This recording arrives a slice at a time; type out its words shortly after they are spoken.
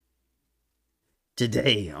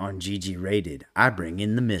Today on GGRated, I bring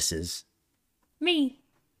in the missus. Me.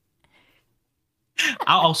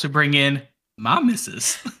 I'll also bring in my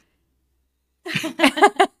missus.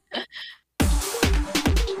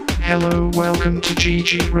 Hello, welcome to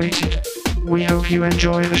GGRated. We hope you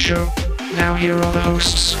enjoy the show. Now here are the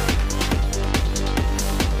hosts.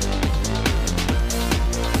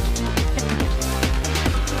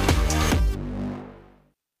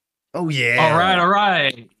 Oh, yeah. All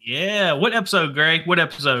right. Yeah. What episode, Greg? What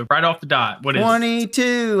episode? Right off the dot. What is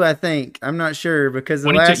 22, I think. I'm not sure because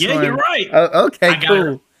the 22. last Yeah, one. you're right. Oh, okay, I got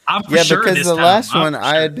cool. it. I'm for Yeah, sure because this the time. last I'm one for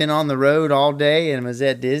I sure. had been on the road all day and was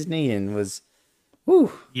at Disney and was,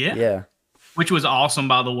 whew. Yeah. Yeah. Which was awesome,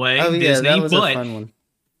 by the way. Oh, yeah, Disney. that was a But fun one.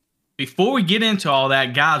 before we get into all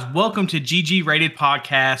that, guys, welcome to GG Rated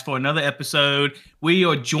Podcast for another episode. We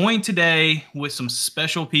are joined today with some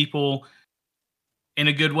special people in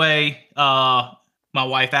a good way. My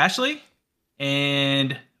wife, Ashley,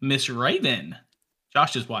 and Miss Raven,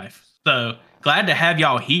 Josh's wife. So glad to have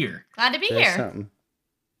y'all here. Glad to be Say here. something.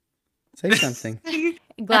 Say something.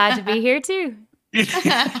 Glad to be here too.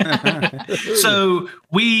 So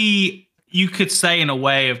you could say in a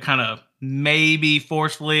way of kind of maybe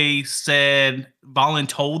forcefully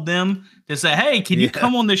voluntold them to say, hey, can you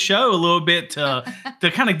come on the show a little bit to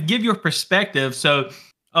kind of give your perspective? So,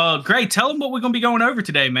 Gray, tell them what we're going to be going over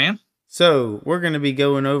today, man. So, we're going to be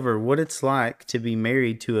going over what it's like to be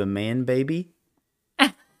married to a man baby.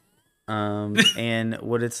 And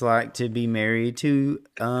what it's like to be married to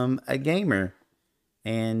a gamer.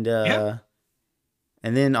 And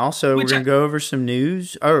and then also we're going to go over some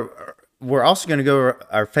news. Or we're also going to go over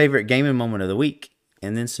our favorite gaming moment of the week.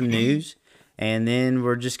 And then some news. And then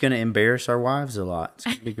we're just going to embarrass our wives a lot. It's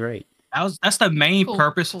going to be great. That's the main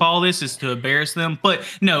purpose of all this, is to embarrass them. But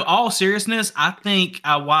no, all seriousness, I think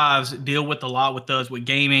our wives deal with a lot with us with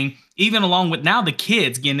gaming, even along with now the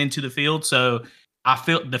kids getting into the field. So I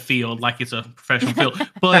feel the field like it's a professional field,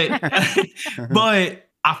 but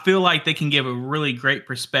I feel like they can give a really great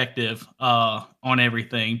perspective on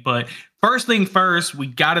everything. But first thing first, we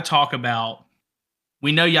got to talk about.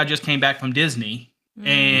 We know y'all just came back from Disney.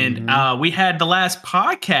 And we had the last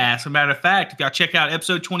podcast. As a matter of fact, if y'all check out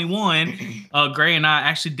episode 21, Gray and I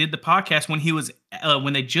actually did the podcast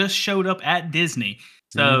when they just showed up at Disney.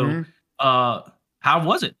 So, how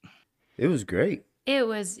was it? It was great. It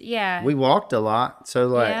was, yeah. We walked a lot.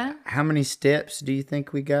 So, how many steps do you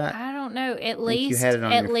think we got? I don't know. At you had it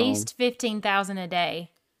on your least 15,000 a day.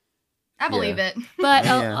 I believe it. But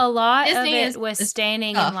a lot Disney of it was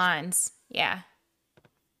standing in lines. Yeah.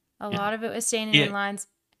 A lot of it was standing in lines.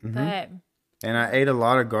 But And I ate a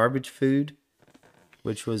lot of garbage food,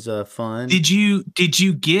 which was fun. Did you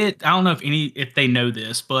get? I don't know if they know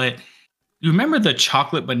this, but you remember the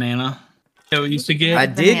chocolate banana that we used to get? I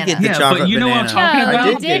did get the chocolate but you know banana. what I'm talking about? I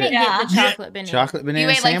you did get didn't it. get the chocolate banana. Chocolate banana You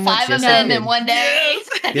ate like sandwich. 5 Yes, of I them did. in one day.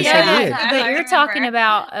 Yes, I did. But you're talking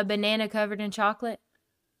about a banana covered in chocolate?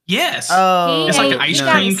 Yes. Oh, It's like an ice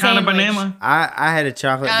cream kind of banana. I had a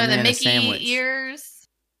chocolate Oh, the banana Mickey sandwich. ears.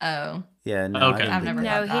 Oh. Yeah, no. Okay. I I've didn't never do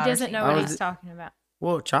No, that. he doesn't know I what was- he's talking about.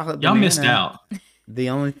 Well, chocolate Y'all banana. missed out. The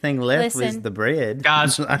only thing left was Listen. the bread.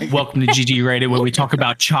 Guys, Like, welcome to GG Rated, where we talk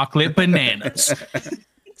about chocolate bananas.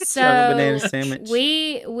 So chocolate banana sandwich.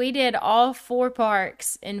 we did all 4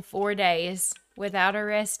 parks in 4 days without a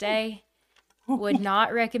rest day. Would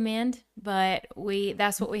not recommend, but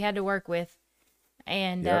that's what we had to work with.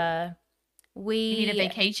 And You need a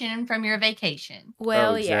vacation from your vacation.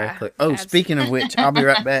 well, oh, exactly. yeah. Oh, speaking of which, I'll be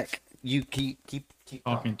right back. You keep Talking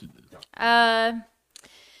talking. to the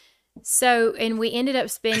So, and we ended up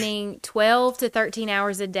spending 12 to 13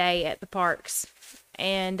 hours a day at the parks.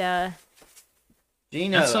 And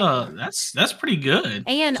Gino, that's pretty good.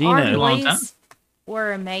 and Gino. our Long time. boys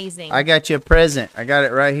were amazing. I got you a present. I got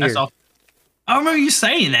it right here. That's all. I remember you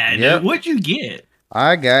saying that. Yep. Dude. What'd you get?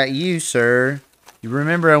 I got you, sir. You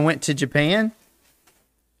remember I went to Japan?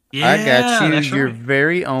 Yeah, I got you that's your right.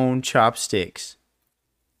 very own chopsticks.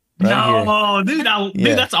 Right No, dude,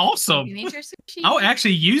 Yeah. that's awesome. You need your sushi. I'll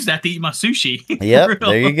actually use that to eat my sushi. Yep, For real.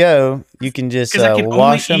 there you go. You can just 'Cause I can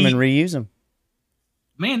wash only them and reuse them.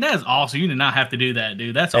 Man, that is awesome. You did not have to do that,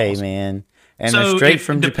 dude. That's Hey, awesome. man. And So they're straight if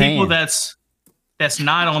from the Japan. people that's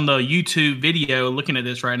not on the YouTube video looking at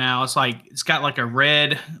this right now, it's got like a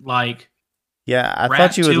red Yeah, I wrap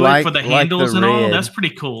thought you would to it like for the like handles the and all. red. That's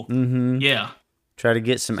pretty cool. Mm-hmm. Yeah. Try to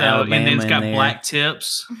get some So, Alabama and then it's got in there. black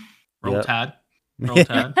tips. Roll Yep. Tide. Roll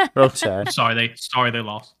Tide. Roll Tide. sorry they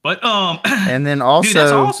lost. But And then dude, that's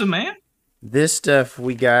also awesome, man. this stuff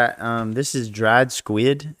we got. This is dried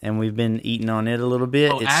squid, and we've been eating on it a little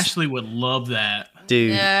bit. Oh, Ashley would love that.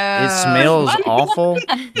 Dude, No. it smells awful,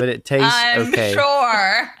 but it tastes I'm okay.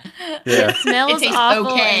 sure. Yeah. It smells tastes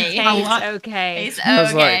awful okay. and tastes like- okay. It's Smells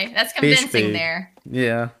okay. like That's fish convincing food. there.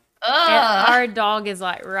 Yeah. Ugh. Our dog is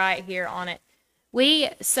like right here on it.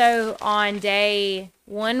 So on day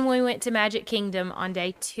 1 we went to Magic Kingdom. On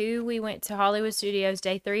day 2 we went to Hollywood Studios.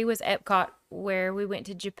 Day 3 was Epcot, where we went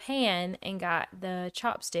to Japan and got the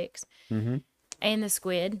chopsticks and the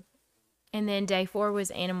squid. And then day 4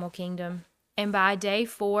 was Animal Kingdom. And by day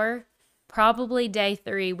 4, probably day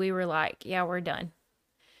 3, we were like, yeah, we're done.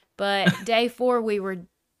 But day 4 we were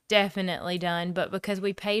definitely done. But because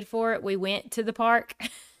we paid for it, we went to the park.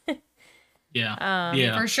 Yeah.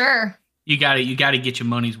 Yeah. For sure. You got to get your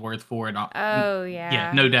money's worth for it. Oh, yeah.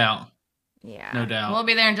 Yeah, no doubt. Yeah. No doubt. We'll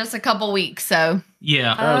be there in just a couple weeks, so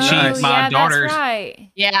Yeah. Oh, nice. My yeah, daughter's that's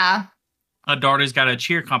right. yeah. my daughter's got a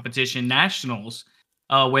cheer competition, nationals,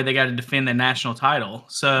 where they got to defend the national title.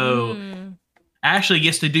 So Ashley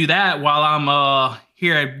gets to do that while I'm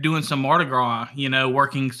here doing some Mardi Gras,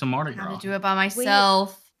 working some Mardi How Gras. to do it by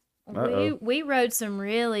myself. We rode some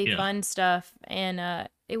really Yeah. fun stuff, and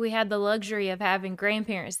we had the luxury of having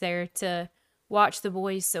grandparents there to watch the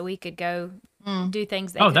boys, so we could go do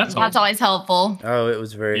things. Oh, that's couldn't That's do. always helpful. Oh, it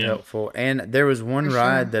was very Yeah. helpful. And there was one For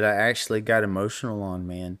ride sure. that I actually got emotional on,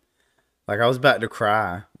 man. Like I was about to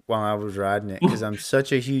cry while I was riding it because I'm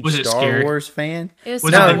such a huge Was it Star scary? Wars fan. It was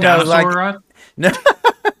Was so it No, the cool. no, dinosaur like- ride? No,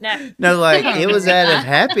 No. no, like it was out of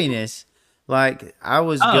happiness. Like I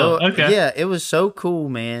was going. okay. Yeah, it was so cool,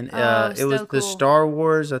 man. Oh, It was so the cool. Star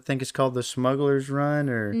Wars. I think it's called the Smuggler's Run,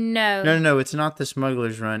 or No. no. It's not the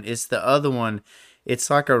Smuggler's Run. It's the other one.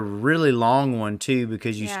 It's like a really long one too,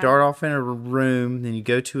 because you Yeah. start off in a room, then you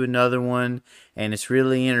go to another one, and it's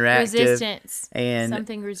really interactive. Resistance. And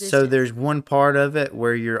Something resistance. so there's one part of it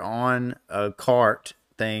where you're on a cart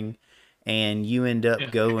thing, and you end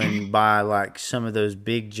up going by like some of those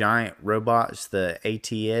big giant robots, the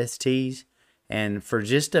ATSTs. And for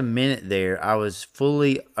just a minute there, I was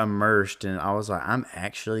fully immersed, and I was like, "I'm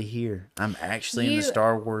actually here. I'm actually in the You-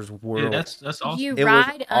 Star Wars world." Yeah, that's awesome. You It was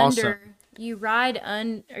ride awesome. under. You ride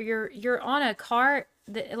you're on a cart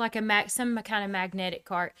that like some kind of magnetic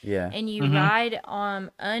cart. Yeah. And you Mhm. ride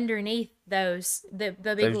underneath those the big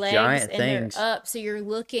Those legs, giant and things. they're up, so you're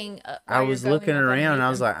looking up. I was looking around, and I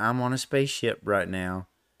was like, like, "I'm on a spaceship right now,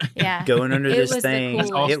 yeah, going under It this was the thing."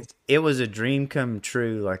 coolest. It was a dream come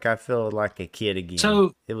true. Like I felt like a kid again.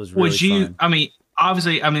 So, it was really you? fun. I mean,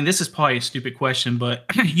 obviously, this is probably a stupid question, but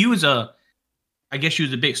I guess you was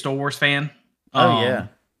a big Star Wars fan. Oh, yeah.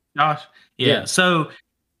 Josh. Yeah. Yeah. So,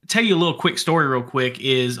 tell you a little quick story, real quick.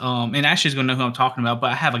 Is and Ashley's gonna know who I'm talking about,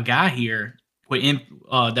 but I have a guy here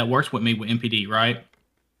that works with me with MPD, right?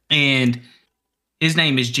 And his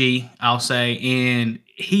name is G, I'll say, and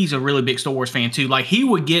he's a really big Star Wars fan too. Like he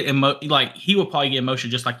would get he would probably get emotional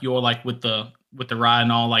just like you're like with the ride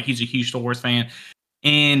and all. Like he's a huge Star Wars fan.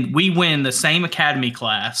 And we went in the same academy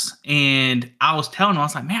class, and I was telling him, I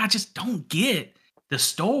was like, man, I just don't get the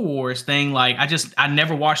Star Wars thing. Like I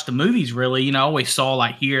never watched the movies really, I always saw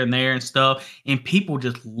like here and there and stuff, and people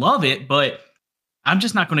just love it, but I'm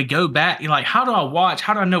just not going to go back. Like, how do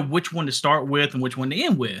I know which one to start with and which one to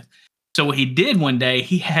end with? So what he did one day,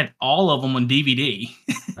 he had all of them on DVD.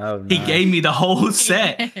 Oh, He nice. gave me the whole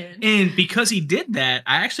set. And because he did that,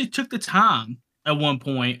 I actually took the time at one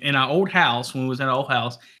point in our old house, when we was in our old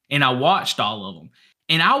house, and I watched all of them.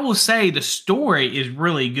 And I will say the story is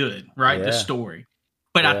really good, right? Yeah. The story.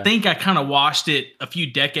 But Yeah. I think I kind of watched it a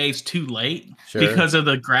few decades too late Sure. because of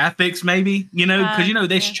the graphics, maybe, because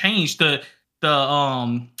they've Yeah. changed the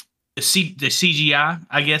CGI,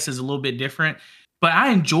 I guess, is a little bit different. But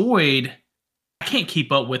I can't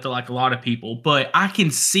keep up with it like a lot of people, but I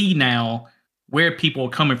can see now where people are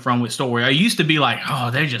coming from with story. I used to be like, oh,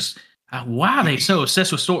 they're just, why are they so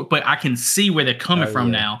obsessed with story? But I can see where they're coming Oh,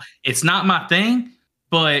 from yeah. now. It's not my thing,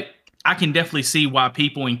 but I can definitely see why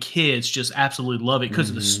people and kids just absolutely love it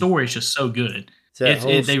because the Mhm. story is just so good. It's that It's-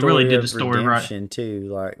 whole they really story did of the story right. redemption too,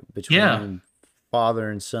 like between Yeah. father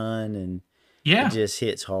and son, and Yeah. it just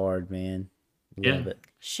hits hard, man. Yeah. Love it.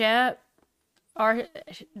 Shep,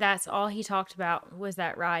 that's all he talked about was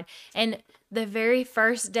that ride. And the very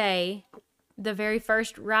first day, the very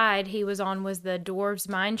first ride he was on was the Dwarves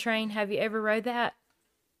Mine Train. Have you ever rode that?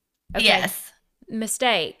 Okay. Yes.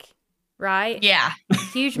 Mistake, right? Yeah.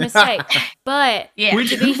 Huge mistake. But Yeah. Who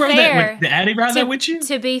to be rode that fair, with? Did Addie ride that with you?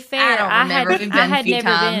 to be I fair, don't I remember. We've had been a few never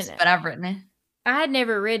times, been. but I've written it. I had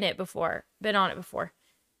never ridden it before, been on it before.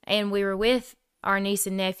 And we were with our niece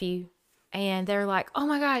and nephew, and they're like, oh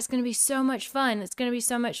my God, it's going to be so much fun. It's going to be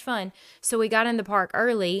so much fun. So we got in the park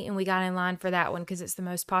early, and we got in line for that one because it's the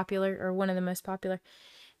most popular, or one of the most popular.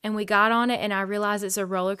 And we got on it, and I realized it's a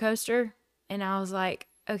roller coaster. And I was like,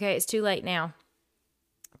 okay, it's too late now.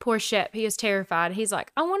 Poor Shep, he was terrified. He's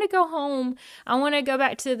like, I want to go home. I want to go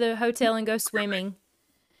back to the hotel and go swimming.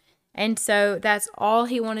 And so that's all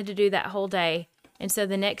he wanted to do that whole day. And so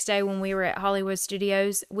the next day when we were at Hollywood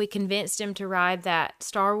Studios, we convinced him to ride that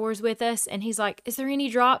Star Wars with us. And he's like, is there any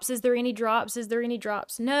drops? Is there any drops? Is there any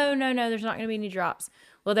drops? No, there's not going to be any drops.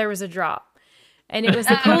 Well, there was a drop. And it was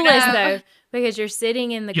the coolest, though, because you're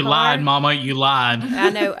sitting in the car. You lied, Mama. You lied. I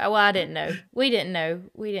know. Well, I didn't know. We didn't know.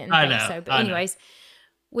 We didn't think so. But anyways,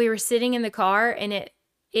 we were sitting in the car, and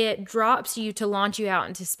it drops you to launch you out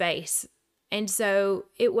into space. And so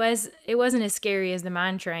it wasn't as scary as the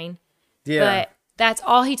mine train. Yeah. But that's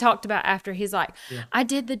all he talked about after. He's like, I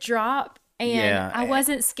did the drop, and I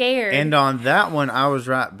wasn't scared. And on that one, I was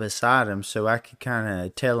right beside him, so I could kind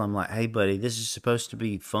of tell him, like, hey, buddy, this is supposed to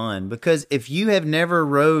be fun. Because if you have never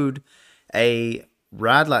rode a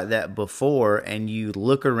ride like that before and you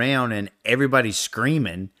look around and everybody's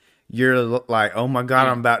screaming, you're like, oh, my God,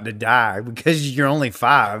 I'm about to die because you're only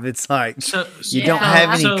 5. It's like you don't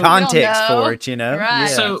have any context for it, you know? Right. Yeah.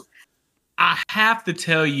 So I have to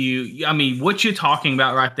tell you, I mean, what you're talking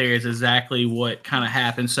about right there is exactly what kind of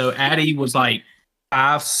happened. So Addie was like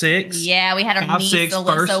 5, 6. Yeah, we had our niece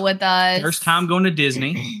Alyssa with us. First time going to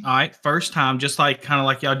Disney. All right, first time, just like kind of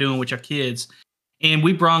like y'all doing with your kids. And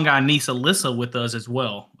we brought our niece Alyssa with us as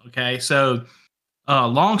well. Okay, so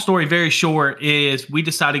long story very short is we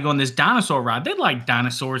decided to go on this dinosaur ride. They like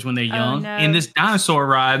dinosaurs when they're young. And this dinosaur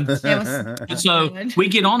ride. So we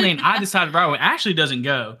get on there and I decided to ride. It actually doesn't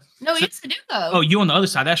go. No, we used to do go. Oh, you on the other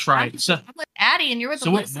side. That's right. So I'm with Addie and you're with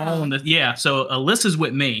Alyssa. So Alyssa's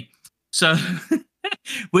with me. So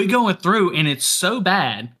we're going through and it's so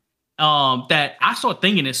bad that I start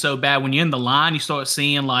thinking it's so bad. When you're in the line, you start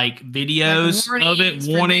seeing like videos of it,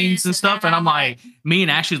 warnings and stuff. And I'm like, me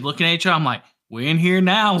and Ashley's looking at each other. I'm like, we're in here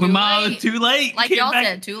now. Too late. Like y'all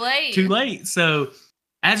said, too late. Too late. So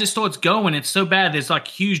as it starts going, it's so bad. There's like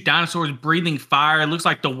huge dinosaurs breathing fire. It looks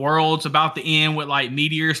like the world's about to end with like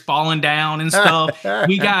meteors falling down and stuff.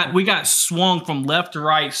 we got swung from left to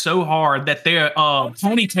right so hard that their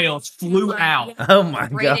ponytails flew out. Oh my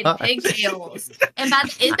God. Pigtails. And by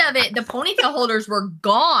the end of it, the ponytail holders were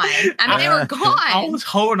gone. I mean, they were gone. I was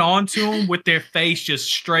holding on to them with their face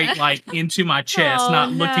just straight like into my chest,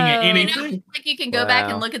 not looking at anything. Like you can go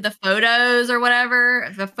back and look at the photos or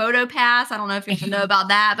whatever, the photo pass. I don't know if you know about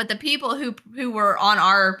that, but the people who were on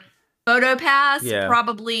our photo pass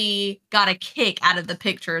probably got a kick out of the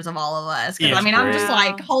pictures of all of us. Because I mean, I'm just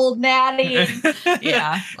like holding Addie.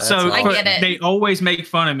 So I get it. They always make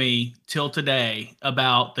fun of me till today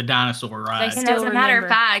about the dinosaur ride. And as a matter of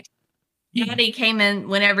fact, Addie came in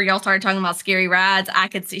whenever y'all started talking about scary rides. I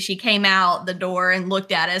could see she came out the door and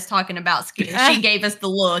looked at us talking about scary. She gave us the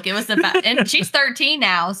look. It was about, and she's 13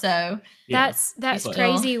 now, so that's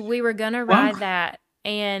crazy. We were gonna ride that,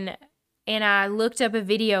 and I looked up a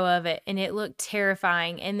video of it, and it looked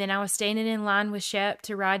terrifying. And then I was standing in line with Shep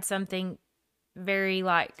to ride something very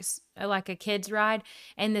like a kid's ride,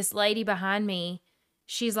 and this lady behind me,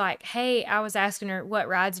 she's like, hey, I was asking her, what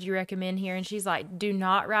rides do you recommend here? And she's like, do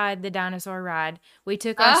not ride the dinosaur ride. We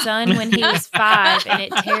took our son when he was 5, and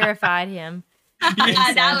it terrified him.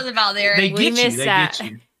 That was about there. They get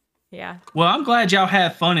you. Yeah. Well, I'm glad y'all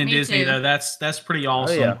had fun in Disney, though. That's pretty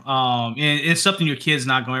awesome. And it's something your kid's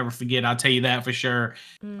not going to ever forget. I'll tell you that for sure.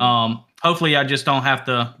 Hopefully, I just don't have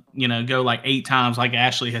to, go like 8 times like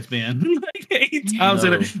Ashley has been. Like 8 times.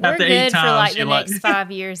 We're after good 8 times, for like the next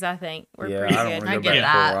 5 years, I think. We're pretty good. I get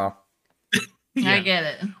that. I get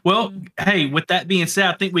it. Well, hey, with that being said,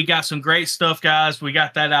 I think we got some great stuff, guys. We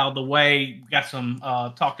got that out of the way. We got some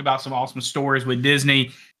talked about some awesome stories with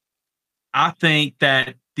Disney. I think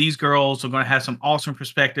that these girls are going to have some awesome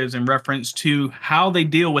perspectives in reference to how they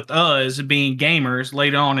deal with us being gamers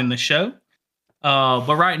later on in the show.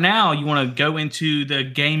 But right now, you want to go into the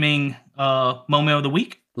gaming moment of the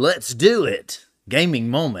week? Let's do it. Gaming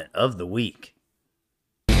moment of the week.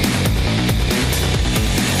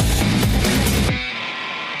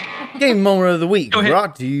 Gaming moment of the week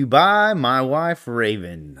brought to you by my wife,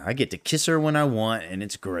 Raven. I get to kiss her when I want, and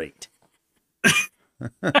it's great.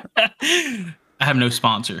 I have no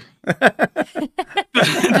sponsor. What?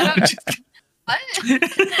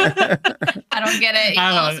 I don't get it. You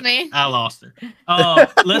lost me. I lost her.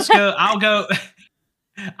 Let's go.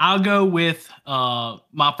 I'll go with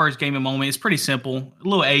my first gaming moment. It's pretty simple. A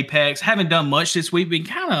little Apex. Haven't done much this week. Been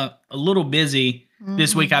kind of a little busy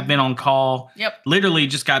this week. I've been on call. Yep. Literally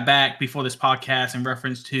just got back before this podcast in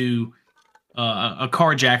reference to a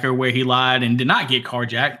carjacker where he lied and did not get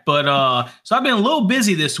carjacked. But so I've been a little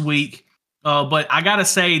busy this week. But I gotta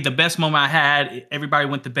say, the best moment I had, everybody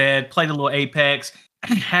went to bed, played a little Apex,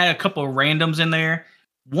 had a couple of randoms in there.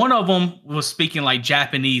 One of them was speaking like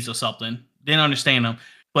Japanese or something. Didn't understand them.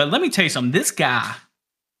 But let me tell you something. This guy,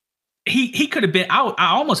 he could have been. I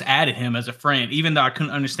almost added him as a friend, even though I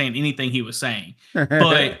couldn't understand anything he was saying.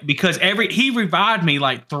 But because he revived me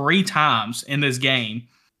like 3 times in this game,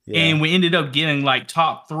 and we ended up getting like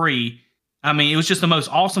top 3. I mean, it was just the most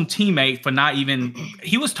awesome teammate for not even.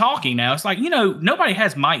 He was talking now. It's like, nobody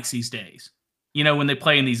has mics these days. When they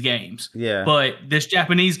play in these games. Yeah. But this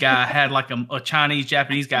Japanese guy had like a Chinese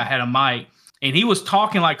Japanese guy had a mic. And he was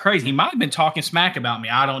talking like crazy. He might have been talking smack about me.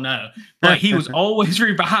 I don't know. But he was always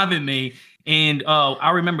reviving me. And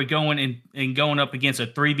I remember going up against a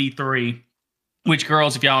 3v3, which,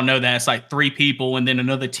 girls, if y'all know that, it's like 3 people and then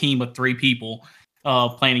another team of 3 people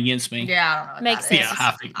playing against me. Yeah, I don't know what Makes that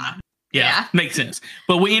sense. is. Yeah, makes sense.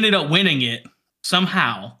 But we ended up winning it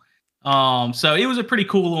somehow. So it was a pretty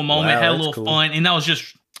cool little moment. Had a little fun. And that was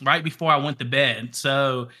just right before I went to bed.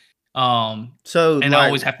 So, I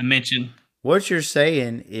always have to mention. What you're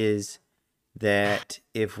saying is that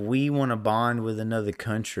if we want to bond with another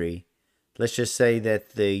country, let's just say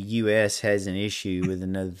that the U.S. has an issue with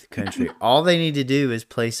another country, all they need to do is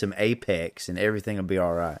play some Apex and everything will be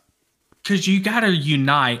all right. Because you got to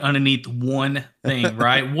unite underneath one thing,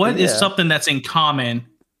 right? What is something that's in common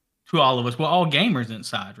to all of us? We're all gamers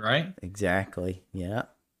inside, right? Exactly. Yeah.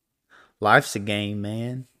 Life's a game,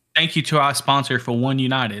 man. Thank you to our sponsor for One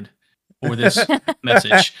United for this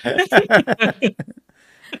message.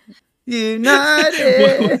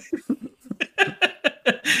 United.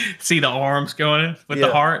 See the arms going with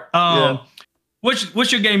the heart.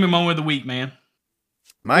 What's your gaming moment of the week, man?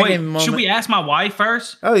 Gaming moment. Should we ask my wife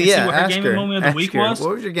first? Oh yeah, see what her gaming moment of the week was.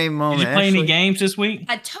 What was your gaming moment? Did you play any games this week?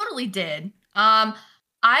 I totally did. I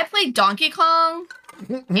played Donkey Kong,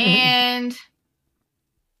 and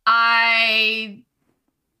I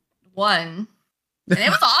won, and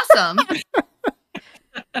it was awesome.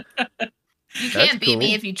 You can't beat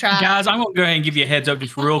me if you try. Guys, I'm going to go ahead and give you a heads up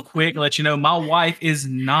just real quick and let you know my wife is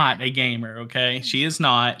not a gamer, okay? She is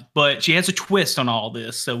not, but she has a twist on all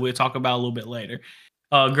this, so we'll talk about it a little bit later.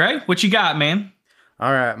 Greg, what you got, man?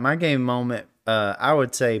 All right, my game moment, I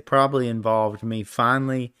would say probably involved me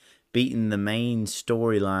finally beating the main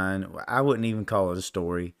storyline. I wouldn't even call it a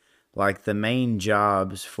story. Like the main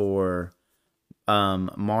jobs for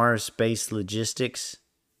Mars Space Logistics,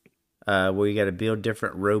 where you got to build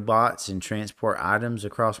different robots and transport items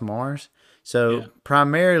across Mars. So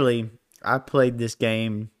primarily, I played this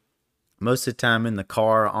game most of the time in the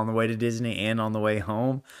car on the way to Disney and on the way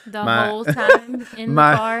home. Whole time in the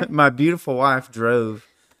car? My beautiful wife drove,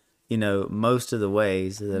 most of the way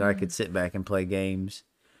so that I could sit back and play games.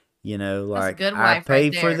 Like I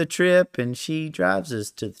paid for the trip and she drives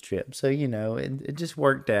us to the trip. So, it just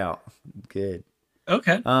worked out good.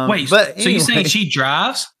 Okay. Wait, but anyway. So you saying she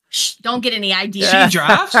drives? Shh, don't get any ideas. She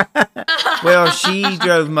drives? Well, she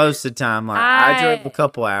drove most of the time. Like I drove a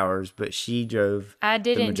couple hours, but she drove. I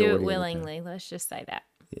didn't do it willingly. Let's just say that.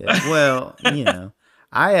 Yeah. Well,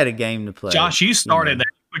 I had a game to play. Josh, you started that.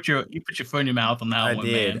 You put your foot in your mouth on that one,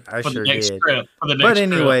 did. man. I sure did. But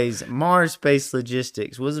anyways, Mars Space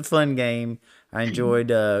Logistics was a fun game. I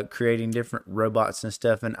enjoyed creating different robots and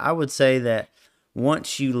stuff. And I would say that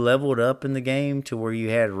once you leveled up in the game to where you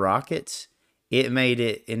had rockets, it made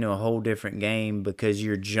it into a whole different game because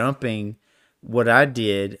you're jumping. What I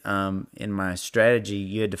did in my strategy,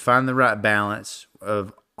 you had to find the right balance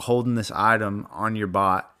of holding this item on your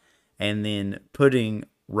bot and then putting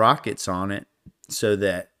rockets on it so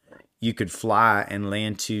that you could fly and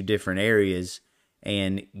land to different areas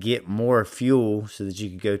and get more fuel so that you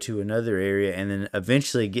could go to another area and then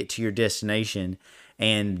eventually get to your destination.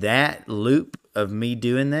 And that loop of me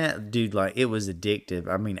doing that, dude, like it was addictive.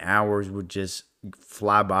 I mean, hours would just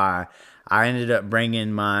fly by. I ended up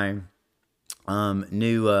bringing my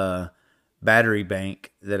new battery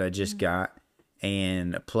bank that I just got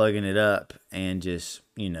and plugging it up and just,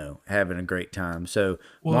 having a great time. So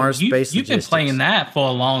Mars Space Logistics. You've been playing that for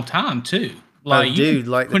a long time too. Like, dude,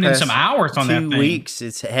 like putting in some hours on that thing. 2 weeks,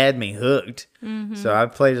 it's had me hooked. Mm-hmm. So I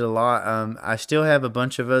played it a lot. I still have a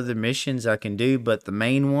bunch of other missions I can do, but the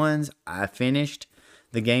main ones I finished.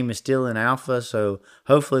 The game is still in alpha, so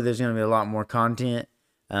hopefully there's going to be a lot more content.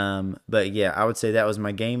 But yeah, I would say that was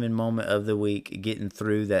my gaming moment of the week, getting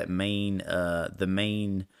through that the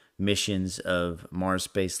main missions of Mars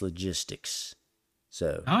Space Logistics.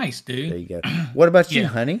 So nice, dude. There you go. What about you,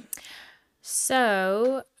 honey?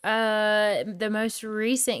 So, the most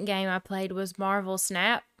recent game I played was Marvel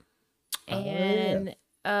Snap. And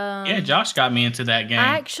Yeah, Josh got me into that game.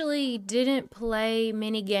 I actually didn't play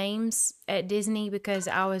many games at Disney because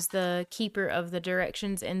I was the keeper of the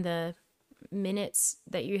directions and the minutes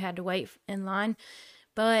that you had to wait in line.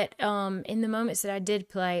 But in the moments that I did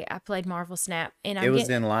play, I played Marvel Snap, and it was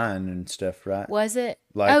in line and stuff, right? Was it?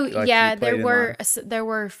 Like Yeah, there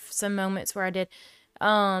were some moments where I did,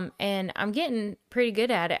 and I'm getting pretty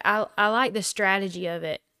good at it. I like the strategy of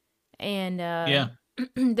it, and yeah,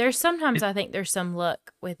 there's sometimes I think there's some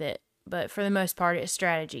luck with it, but for the most part, it's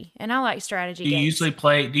strategy, and I like strategy games. Do you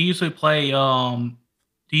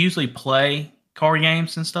usually play card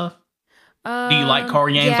games and stuff? Do you like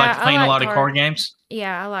card games? Yeah, Like playing I a like lot of card games?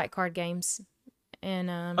 Yeah, I like card games, and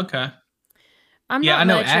Okay. I'm Yeah, not I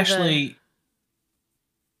know. much Ashley,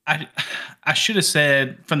 I should have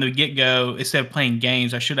said from the get go, instead of playing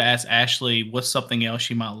games, I should have asked Ashley what's something else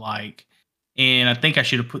she might like, and I think I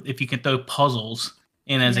should have put if you can throw puzzles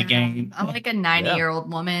in as a game. I'm like a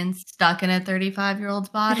 90-year-old woman stuck in a 35-year-old's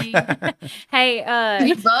body. Hey,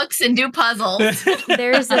 read books and do puzzles.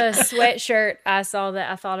 There's a sweatshirt I saw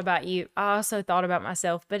that I thought about you. I also thought about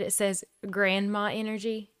myself, but it says grandma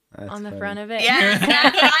energy on the front of it. Yeah,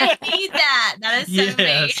 I need that. That is so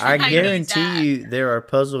me. I guarantee you there are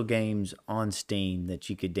puzzle games on Steam that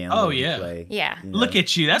you could download and play. Yeah. You know? Look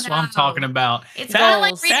at you. That's what I'm talking about. It's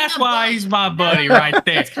That's why he's my buddy right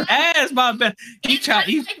there. That's my best. It's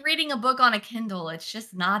like reading a book on a Kindle. It's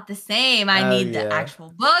just not the same. I need the actual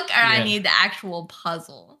book or I need the actual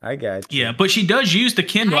puzzle. I got you. Yeah, but she does use the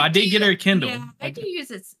Kindle. I did get her a Kindle. Yeah, I do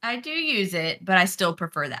use it, but I still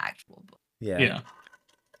prefer the actual book. Yeah.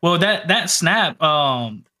 Well, that Snap,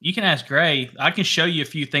 you can ask Gray. I can show you a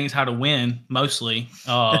few things how to win, mostly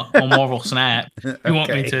on Marvel Snap. If you want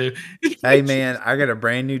me to? Hey man, I got a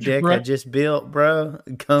brand new deck I just built, bro.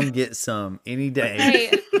 Come get some any day.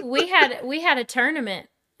 Hey, we had a tournament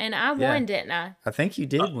and I won, didn't I? I think you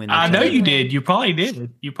did win. I know you did. You probably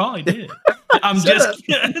did. I'm just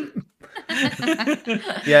kidding.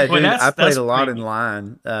 Yeah, dude, I played a lot in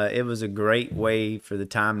line. It was a great way for the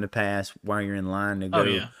time to pass while you're in line to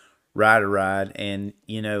go ride a ride. And,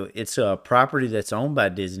 you know, it's a property that's owned by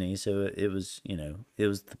Disney. So it was, you know, it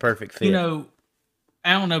was the perfect fit. You know,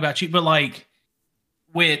 I don't know about you, but like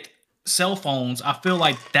with cell phones, I feel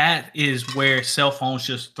like that is where cell phones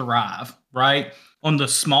just thrive, right? On the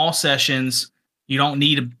small sessions, you don't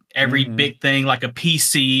need every big thing like a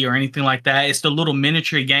PC or anything like that. It's the little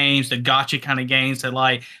miniature games, the gotcha kind of games that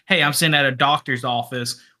like, hey, I'm sitting at a doctor's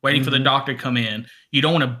office waiting for the doctor to come in. You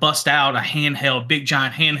don't want to bust out a handheld, big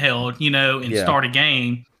giant handheld, you know, and start a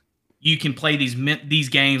game. You can play these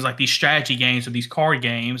games like these strategy games or these card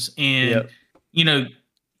games and, you know,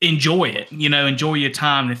 enjoy it, you know, enjoy your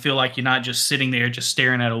time and feel like you're not just sitting there just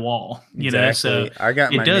staring at a wall, you know. So I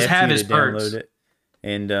got my nephew have his to perks. download it.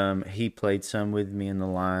 And he played some with me in the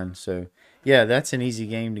line. So, yeah, that's an easy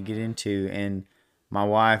game to get into. And my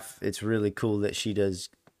wife, it's really cool that she does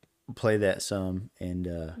play that some. And,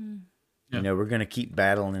 you know, we're going to keep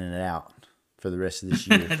battling it out for the rest of this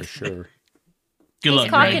year for sure. He's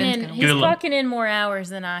clocking in more hours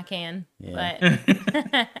than I can. Yeah.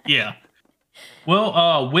 But yeah.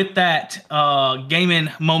 Well, with that gaming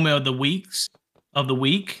moment of the week,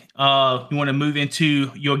 you want to move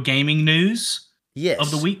into your gaming news? Yes.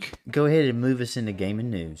 Of the week. Go ahead and move us into gaming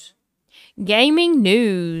news. Gaming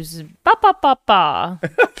news. Ba ba ba ba.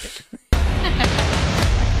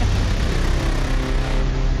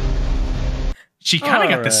 She kind of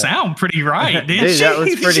got the sound pretty right, didn't Dude, she? that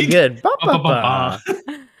was pretty good. Ba ba ba.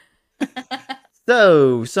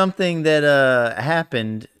 So, something that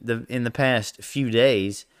happened in the past few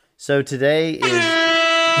days. So today is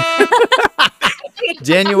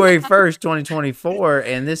January 1st, 2024,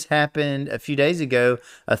 and this happened a few days ago.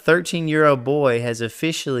 A 13-year-old boy has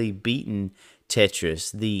officially beaten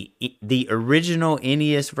Tetris, the original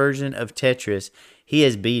NES version of Tetris. He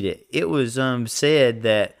has beat it. It was said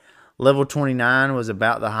that level 29 was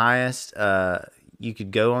about the highest you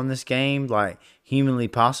could go on this game, like humanly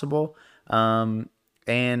possible. And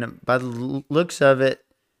by the looks of it,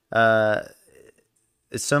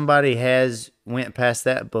 somebody has went past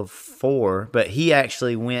that before, but he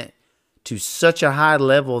actually went to such a high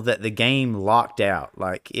level that the game locked out.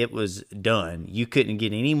 Like, it was done. You couldn't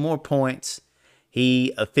get any more points.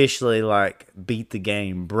 He officially beat the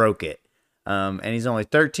game, broke it. And he's only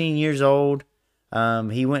 13 years old.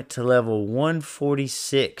 He went to level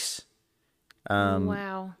 146.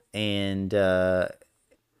 Wow. And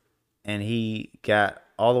he got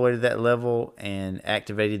all the way to that level and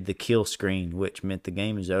activated the kill screen, which meant the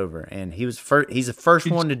game is over. And he's the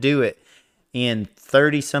first one to do it. in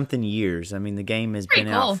 30-something years. I mean, the game has been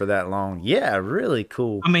out for that long. Yeah, really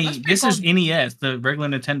cool. I mean, this is NES, the regular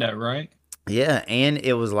Nintendo, right? Yeah, and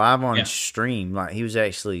it was live on stream. Like, he was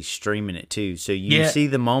actually streaming it too. So you see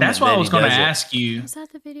the moment. That's what that I was going to ask you. Is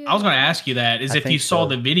that the video? I was going to ask you that, is if you saw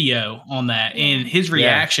the video on that, and his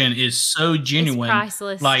reaction is so genuine. It's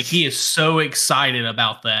priceless. Like, he is so excited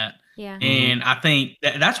about that. Yeah. And I think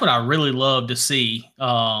that's what I really love to see.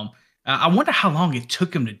 I wonder how long it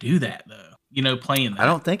took him to do that, though, you know, playing that. I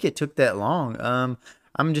don't think it took that long.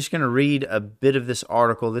 I'm just going to read a bit of this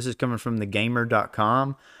article. This is coming from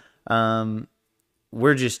thegamer.com. So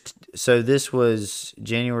this was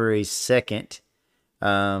January 2nd,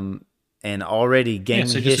 and already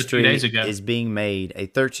gaming history is being made. A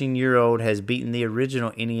 13-year-old has beaten the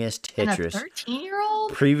original NES Tetris. And a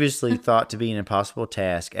 13-year-old? Previously thought to be an impossible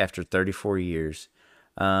task after 34 years.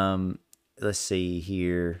 Let's see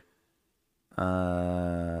here.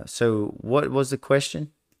 So what was the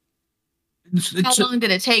question? How long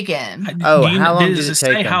did it take him? Oh, how long did it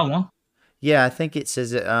take him? How long? Yeah, I think it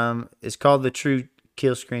says it's called the true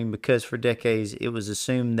kill screen because for decades it was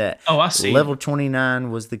assumed that level 29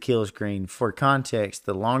 was the kill screen. For context,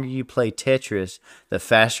 the longer you play Tetris, the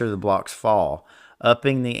faster the blocks fall,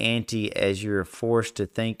 upping the ante as you're forced to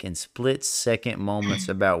think in split-second moments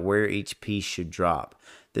about where each piece should drop.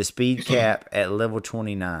 The speed cap at level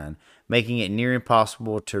 29, making it near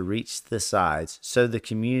impossible to reach the sides. So the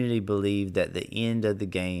community believed that this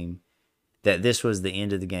was the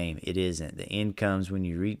end of the game. It isn't. The end comes when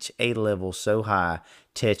you reach a level so high,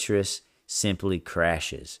 Tetris simply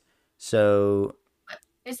crashes. So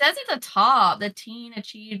it says at the top, the teen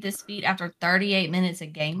achieved this feat after 38 minutes of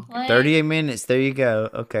gameplay. 38 minutes. There you go.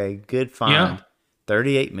 Okay, good find. Yeah.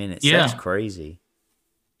 38 minutes. Yeah. That's crazy.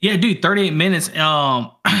 Yeah, dude, 38 minutes.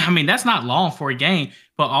 I mean, that's not long for a game.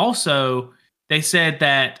 But also, they said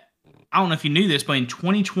that, I don't know if you knew this, but in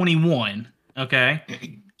 2021, okay,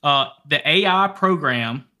 the AI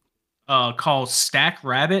program called Stack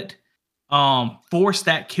Rabbit forced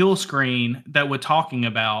that kill screen that we're talking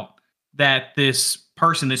about that this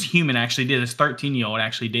person, this human actually did, this 13-year-old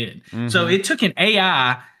actually did. Mm-hmm. So it took an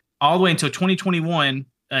AI all the way until 2021,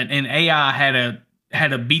 and AI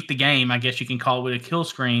had to beat the game, I guess you can call it, with a kill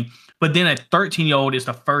screen. But then a 13-year-old is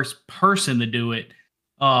the first person to do it.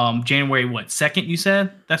 January 2nd, you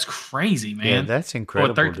said? That's crazy, man. Yeah, that's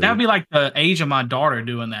incredible. That would be like the age of my daughter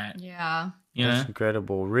doing that. Yeah. That's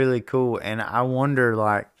incredible. Really cool. And I wonder,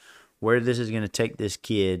 like, where this is going to take this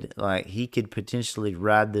kid. Like, he could potentially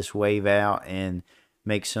ride this wave out and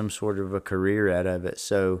make some sort of a career out of it.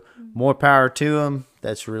 So, more power to him.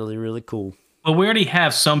 That's really, really cool. Well, we already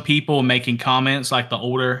have some people making comments, like the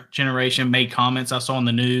older generation made comments I saw on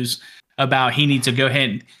the news about he needs to go ahead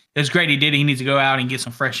and it's great he did it. He needs to go out and get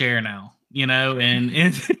some fresh air now, you know, and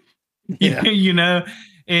you know,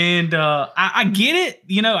 and I get it,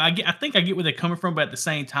 you know, I think I get where they're coming from, but at the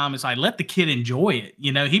same time, it's like, let the kid enjoy it.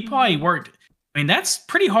 You know, he probably worked. I mean, that's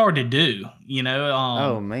pretty hard to do, you know.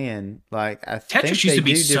 Oh man, like Tetris used to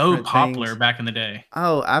be so popular back in the day.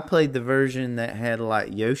 Oh, I played the version that had like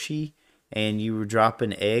Yoshi, and you were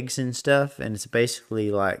dropping eggs and stuff, and it's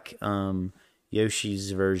basically like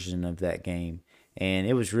Yoshi's version of that game. And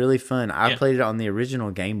it was really fun. I played it on the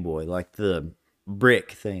original Game Boy, like the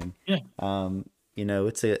brick thing. Yeah. You know,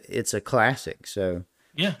 it's a classic. So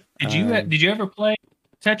yeah. Did you ever play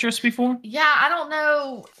Tetris before? Yeah, I don't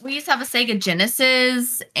know. We used to have a Sega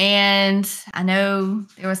Genesis, and I know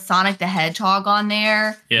there was Sonic the Hedgehog on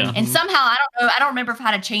there. Yeah. And somehow I don't remember if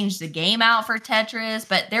I had to change the game out for Tetris,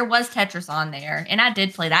 but there was Tetris on there, and I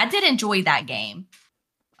did play that. I did enjoy that game.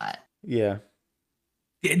 But yeah.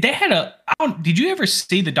 They had did you ever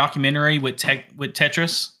see the documentary with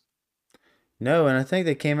Tetris? No, and I think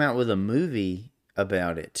they came out with a movie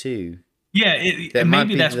about it too. Yeah,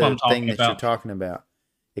 maybe that's what I'm talking about. That you're talking about.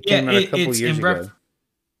 It came out a couple years ago.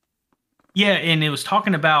 Yeah, and it was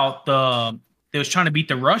talking about they was trying to beat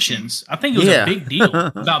the Russians. I think it was a big deal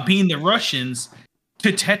about beating the Russians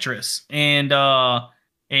to Tetris, and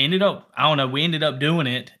it ended up, I don't know, we ended up doing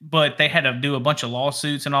it, but they had to do a bunch of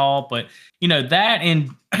lawsuits and all. But, you know, that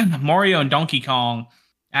and Mario and Donkey Kong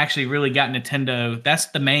actually really got Nintendo. That's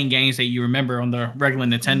the main games that you remember on the regular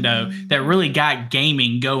Nintendo that really got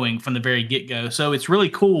gaming going from the very get-go. So it's really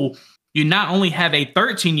cool. You not only have a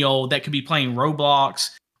 13-year-old that could be playing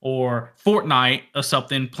Roblox or Fortnite or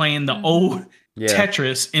something, playing the old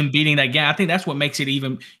Tetris and beating that game. I think that's what makes it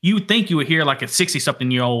even, you would think you would hear like a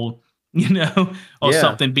 60-something-year-old, you know, or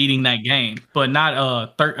something beating that game, but not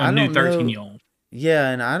a new 13-year-old. Yeah,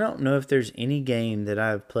 and I don't know if there's any game that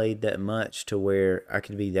I've played that much to where I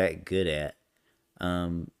could be that good at.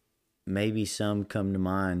 Maybe some come to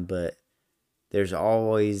mind, but there's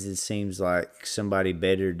always, it seems like, somebody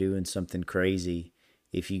better doing something crazy.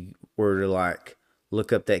 If you were to like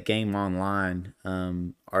look up that game online,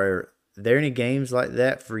 are there any games like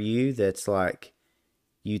that for you that's like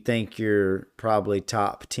you think you're probably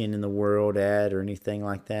top 10 in the world at, or anything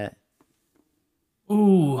like that?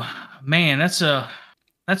 Ooh, man, that's a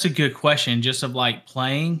good question. Just of like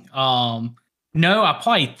playing. No, I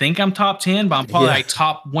probably think I'm top 10, but I'm probably like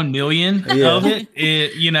top 1,000,000 of it.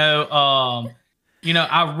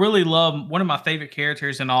 I really love one of my favorite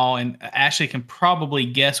characters and all, and Ashley can probably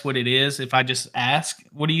guess what it is if I just ask.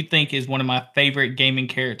 What do you think is one of my favorite gaming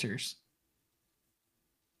characters?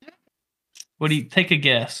 What do you take a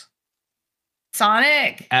guess?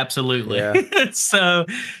 Sonic. Absolutely. Yeah. so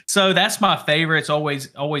that's my favorite. It's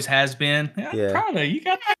always has been. Yeah. Proud of you.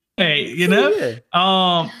 Got that right, you know?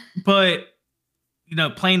 Yeah. But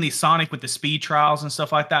playing the Sonic with the speed trials and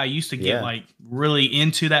stuff like that, I used to get like really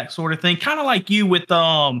into that sort of thing. Kind of like you with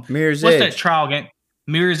Mirror's what's Edge. that trial game?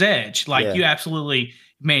 Mirror's Edge. Like you absolutely,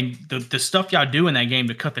 man, the stuff y'all do in that game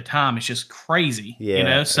to cut the time is just crazy.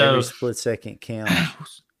 Yeah. So every split second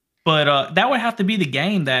counts. But that would have to be the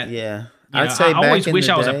game that I'd say I always wish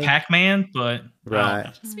I was a day, Pac-Man, but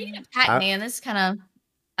right. Speaking of Pac-Man, this is kind of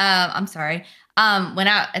I'm sorry. When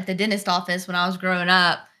I at the dentist office when I was growing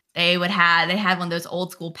up, they had one of those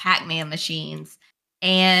old school Pac-Man machines.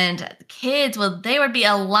 And the kids they would be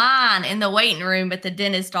a line in the waiting room at the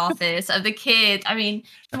dentist office of the kids. I mean,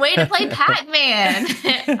 the way to play Pac-Man.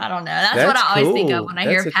 I don't know. That's what I always think of when I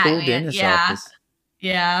hear Pac-Man. Cool dentist office.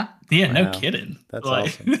 Yeah. Yeah, no kidding. That's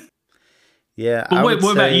awesome. Yeah. But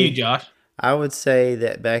what about you, Josh? I would say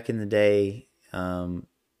that back in the day,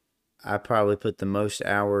 I probably put the most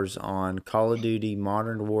hours on Call of Duty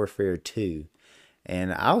Modern Warfare 2.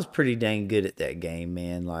 And I was pretty dang good at that game,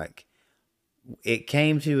 man. Like, it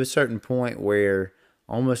came to a certain point where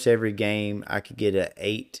almost every game I could get an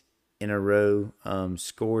 8 in a row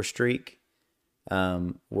score streak,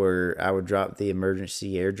 where I would drop the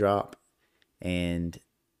emergency airdrop. And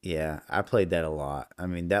yeah, I played that a lot. I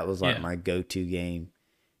mean, that was like my go-to game.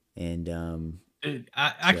 And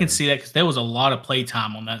I can see that because there was a lot of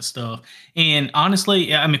playtime on that stuff. And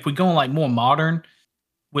honestly, I mean, if we're going like more modern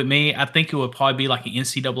with me, I think it would probably be like an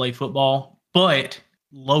NCAA football, but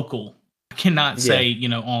local. I cannot say,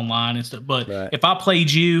 online and stuff. But if I played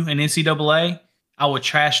you in NCAA, I would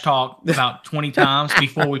trash talk about 20 times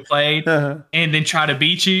before we played and then try to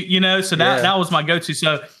beat you, So that was my go-to.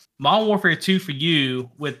 So Modern Warfare 2 for you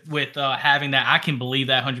with having that, I can believe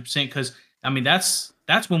that 100% because, I mean, that's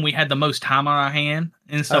when we had the most time on our hand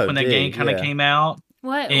and stuff when that game kind of came out.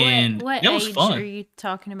 What it was age fun. are you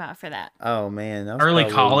talking about for that? Oh man, that was early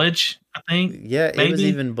probably, college, I think. Yeah, maybe. It was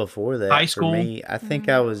even before that. High school. For me, I think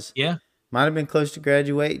I was might have been close to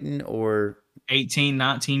graduating or 18,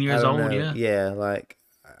 19 years old. Know. Yeah, like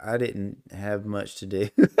I didn't have much to do.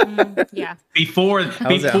 Before they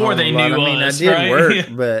knew us. I mean, I did work,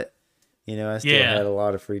 but I still had a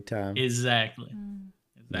lot of free time. Exactly.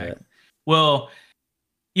 Well,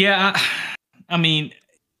 yeah, I mean,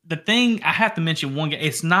 the thing I have to mention one game.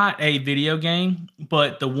 It's not a video game,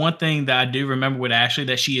 but the one thing that I do remember with Ashley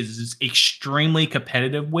that she is extremely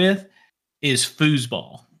competitive with is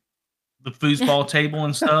foosball, the foosball table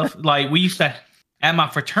and stuff. Like we used to at my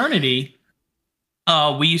fraternity,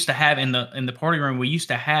 we used to have in the party room. We used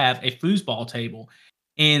to have a foosball table,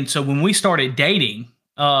 and so when we started dating,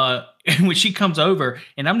 when she comes over,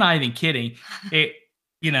 and I'm not even kidding,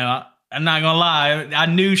 I'm not gonna lie. I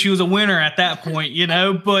knew she was a winner at that point,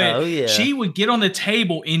 but she would get on the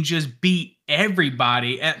table and just beat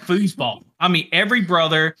everybody at foosball. I mean, every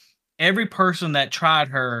brother, every person that tried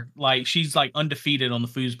her, like she's like undefeated on the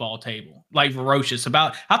foosball table, like ferocious.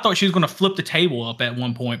 I thought she was gonna flip the table up at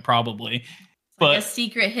one point, probably. But like a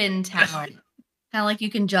secret hidden talent, kind of like you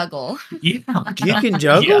can juggle. Yeah, you can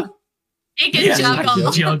juggle. Yeah. You can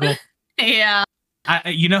juggle. Juggle. Yeah.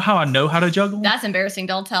 You know how I know how to juggle? That's embarrassing.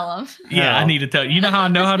 Don't tell him. Yeah, I need to tell you. You know how I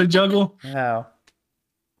know how to juggle? How?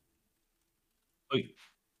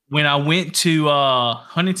 When I went to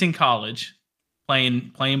Huntington College,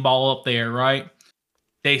 playing ball up there, right?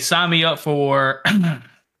 They signed me up for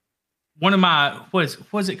one of my what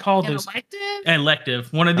is it called?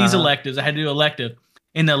 Elective. One of these electives. I had to do elective,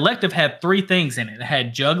 and the elective had 3 things in it. It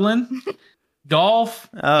had juggling, golf,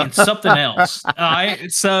 and something else. All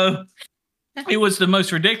right, so. It was the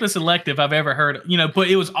most ridiculous elective I've ever heard, but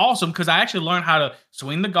it was awesome because I actually learned how to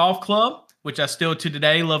swing the golf club, which I still to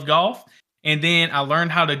today love golf. And then I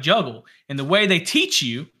learned how to juggle. And the way they teach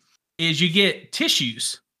you is you get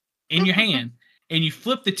tissues in your hand and you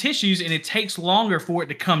flip the tissues and it takes longer for it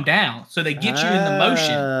to come down. So they get you in the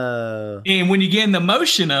motion. And when you get in the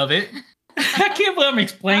motion of it, I can't believe I'm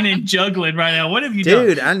explaining juggling right now. What have you done?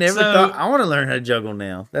 Dude, I never thought I want to learn how to juggle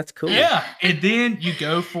now. That's cool. Yeah. And then you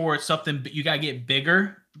go for something, you got to get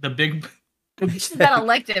bigger. The big. That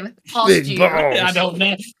elective cost Big you balls. I don't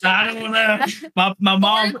know. My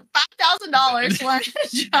mom. $5,000 to learn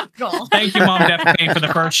to juggle. Thank you, Mom, and Dad, for paying for the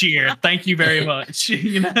first year. Thank you very much.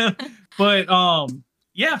 But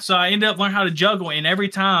yeah. So I ended up learning how to juggle, and every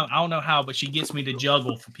time I don't know how, but she gets me to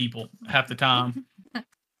juggle for people half the time.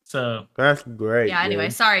 So that's great. Yeah. Anyway,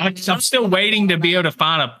 dude. sorry. I'm still waiting to be able to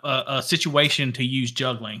find a situation to use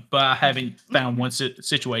juggling, but I haven't found one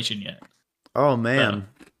situation yet. Oh man,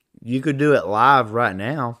 you could do it live right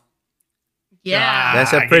now. Yeah.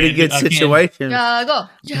 That's a pretty good situation. Juggle.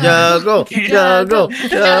 Juggle. Juggle.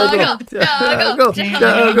 Juggle. Juggle.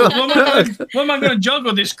 Juggle. What am I going to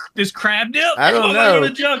juggle? This crab dip? I don't what know. am I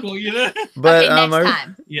going to juggle? You know? But Okay, next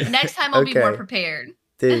time. Yeah. Next time I'll be more prepared.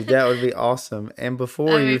 Dude, that would be awesome. And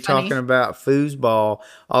before That'd you be were funny. talking about foosball,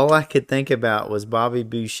 all I could think about was Bobby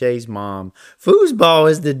Boucher's mom. Foosball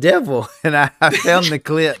is the devil. And I found the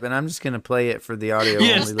clip, and I'm just going to play it for the audio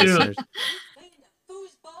Yes, only do it. listeners.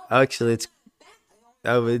 Actually,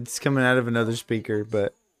 it's coming out of another speaker,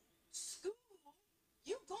 but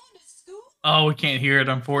Oh, we can't hear it,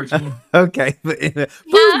 unfortunately. okay. But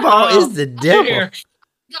foosball is the devil. Here.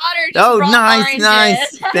 Daughter just Oh, brought nice, oranges.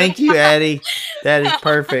 nice. Thank you, Addie. That is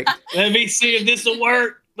perfect. Let me see if this will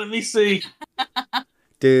work. Let me see.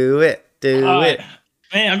 Do it. Do All it. right.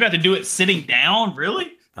 Man, I've got to do it sitting down?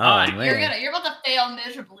 Really? Oh, All right. man. You're about to fail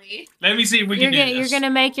miserably. Let me see if we can do this. You're gonna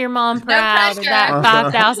make your mom proud of that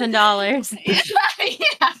 $5,000.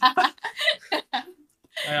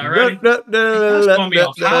 All right, ready? That's gonna be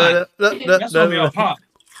all hot. That's going to be all hot.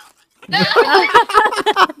 A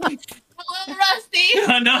little rusty.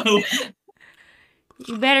 I know.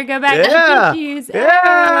 You better go back Yeah. to your shoes.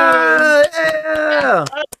 Yeah. Yeah.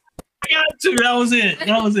 I got to. That was it.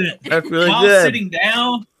 That was it. That's really While good. sitting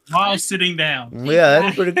down. While sitting down. Yeah,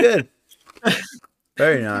 that's pretty good.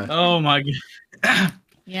 Very nice. Oh my god.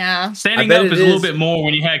 Yeah. Standing bet up it is a little is. bit more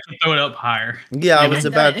when you have to throw it up higher. Yeah, I Yeah, was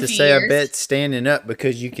we've about done it to a few say, I years. bet standing up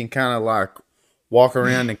because you can kind of like walk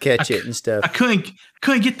around and catch it and I stuff. couldn't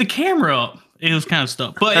get the camera up. It was kind of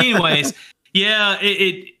stuck. But anyways, yeah,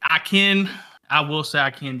 I will say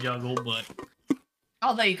I can juggle, but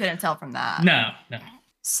Although you couldn't tell from that. no.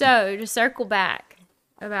 So to circle back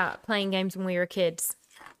about playing games when we were kids,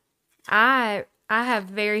 I have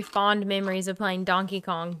very fond memories of playing Donkey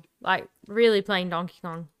Kong, like really playing Donkey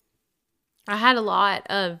Kong. I had a lot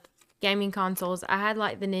of gaming consoles. I had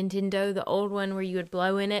like the Nintendo, the old one where you would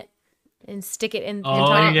blow in it and stick it in.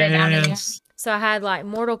 Oh inside. yes. So I had like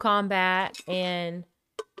Mortal Kombat and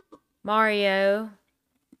Mario,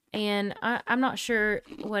 and I'm not sure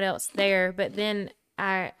what else there, but then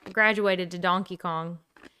I graduated to Donkey Kong,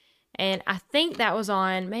 and I think that was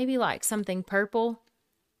on maybe like something purple,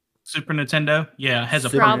 Super Nintendo. Yeah, it has a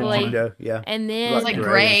Super purple Probably. one. Nintendo, yeah. and It then was like Gray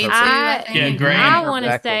gray and too. purple. I think. Yeah, gray and I purple. want to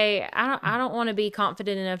Exactly. say I don't want to be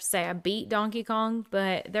confident enough to say I beat Donkey Kong,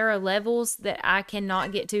 but there are levels that I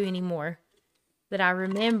cannot get to anymore that I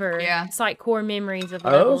remember. Yeah. It's like core memories of Oh,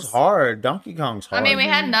 it levels. was hard. Donkey Kong's I hard. mean, we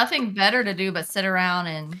had nothing better to do but sit around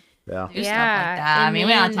and yeah. do stuff like Yeah, that. I and mean,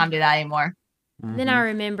 we don't have then- time to do that anymore. Then I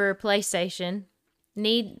remember PlayStation.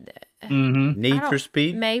 Mm-hmm. Need I for don't-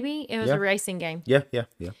 Speed? Maybe it was Yeah. a racing game. Yeah.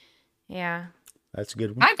 Yeah. That's a good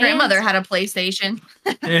one. My grandmother had a PlayStation.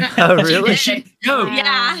 Oh, really? Yo, Wow.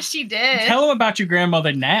 Yeah, she did. tell them about your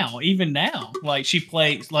grandmother now. Even now, like she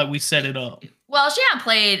plays, like we set it up. Well, she hadn't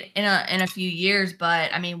played in a few years,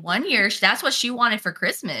 but I mean, one year that's what she wanted for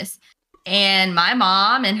Christmas. And my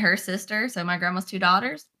mom and her sister, so my grandma's two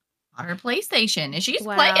daughters, bought her PlayStation, and she used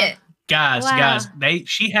to play Wow. it. Guys,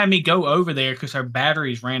 she had me go over there because her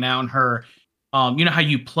batteries ran out, and her, you know how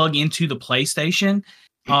you plug into the PlayStation,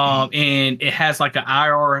 and it has like an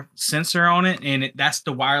IR sensor on it, and that's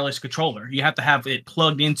the wireless controller. You have to have it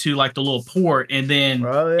plugged into like the little port, and then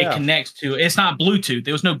Oh, yeah. it connects to. It's not Bluetooth.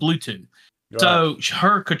 There was no Bluetooth. So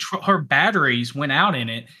her batteries went out in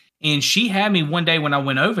it, and she had me one day when I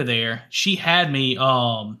went over there. She had me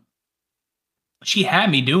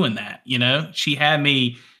doing that. You know, she had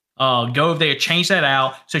me go over there, change that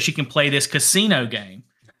out so she can play this casino game.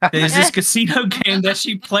 There's this casino game that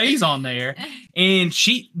she plays on there, and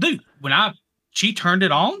she turned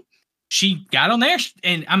it on, she got on there,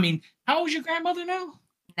 and I mean, how old is your grandmother now?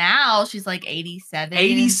 Now she's like 87.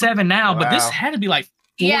 87 now, but this Wow. had to be like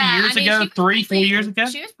 4 years ago, she 4 years ago.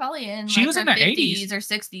 She was probably in She like was her in her 50s or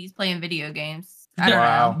 60s playing video games. I No, don't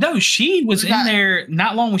Wow. know. No, she was Was in that- there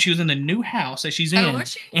not long when she was in the new house that she's in. Oh,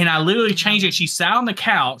 was she? And I literally changed it. She sat on the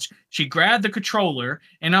couch, she grabbed the controller,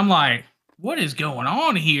 and I'm like, what is going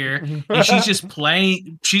on here? And she's just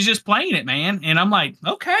playing it, man. And I'm like,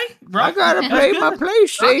 okay, bro, I gotta play my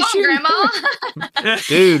PlayStation. Grandma.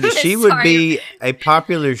 Dude, she would be a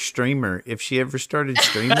popular streamer if she ever started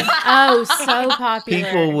streaming. Oh, so popular.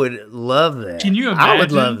 People would love that. Can you imagine? I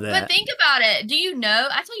would love that. But think about it. Do you know?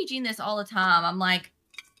 I tell Eugene this all the time. I'm like,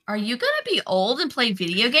 are you gonna be old and play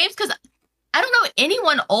video games? Because I don't know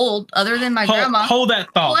anyone old other than my grandma. Hold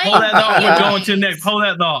that thought. Hold that thought. We're going to the next. Hold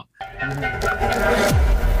that thought.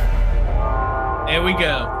 There we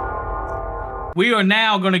go. We are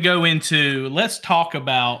now going to go into, let's talk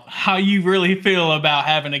about how you really feel about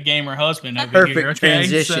having a gamer husband over Perfect here. Okay?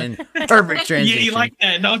 transition. Perfect transition. Yeah, you like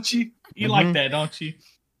that, don't you? You like that, don't you?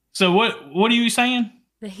 So what are you saying?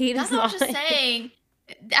 The heat is That's what I was just saying.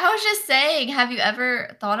 I was just saying, have you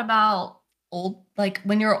ever thought about old, like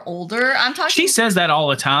when you're older? I'm talking. She says that all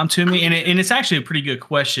the time to me, and it's actually a pretty good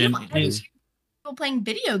question. People playing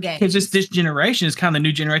video games. Because this generation is kind of the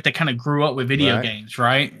new generation that kind of grew up with video games,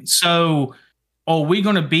 right? So are we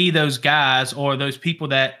going to be those guys or those people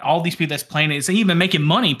that all these people that's playing it, it's even making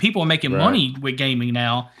money? People are making money with gaming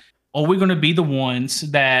now. Are we going to be the ones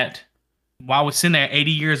that, while we're sitting there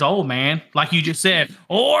 80 years old, man, like you just said,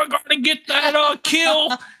 I got to get that kill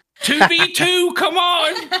 2v2, come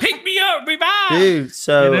on, pick me up, revive. Dude,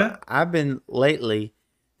 so I've been lately,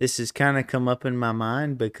 this has kind of come up in my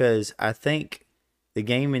mind because I think the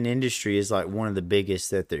gaming industry is like one of the biggest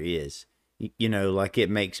that there is. You know, like it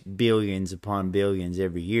makes billions upon billions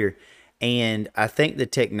every year. And I think the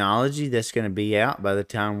technology that's going to be out by the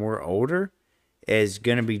time we're older is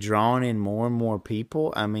going to be drawing in more and more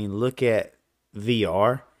people. I mean, look at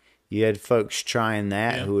VR. You had folks trying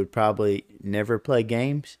that who would probably never play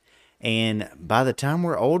games. And by the time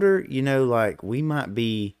we're older, you know, like we might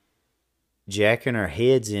be jacking our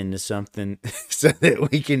heads into something so that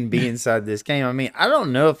we can be inside this game. I mean, I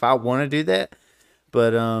don't know if I want to do that,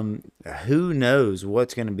 but who knows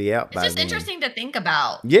what's going to be out by then. It's just interesting to think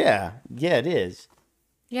about. Yeah, it is.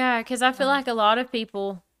 Yeah, because I feel like a lot of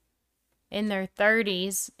people in their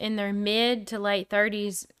 30s, in their mid to late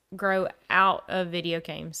 30s, grow out of video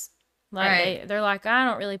games. Like they're like, I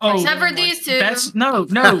don't really play. Except for these two. That's no,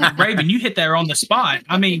 Raven, you hit that on the spot.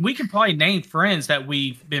 I mean, we can probably name friends that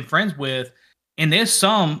we've been friends with, and there's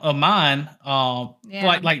some of mine,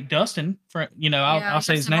 like Dustin. You know, I'll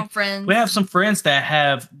say his name. Friends. We have some friends that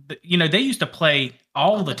have, you know, they used to play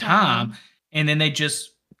all the time, and then they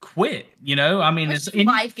just quit. You know, I mean,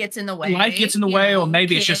 life gets in the way. Life gets in the way, or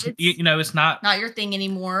maybe it's just it's not your thing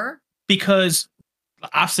anymore. Because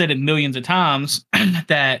I've said it millions of times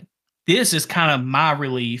that this is kind of my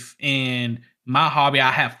relief and my hobby.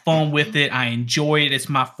 I have fun with it. I enjoy it. It's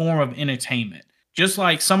my form of entertainment. Just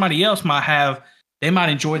like somebody else they might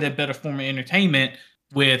enjoy that better form of entertainment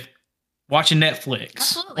with watching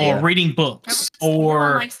Netflix or reading books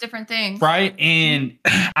or likes different things. Right. And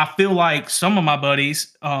I feel like some of my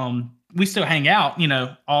buddies, we still hang out, you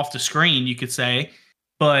know, off the screen, you could say,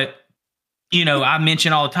 but you know, I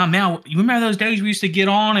mention all the time, man, you remember those days we used to get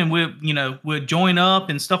on and we'd join up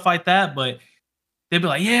and stuff like that. But they'd be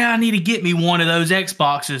like, yeah, I need to get me one of those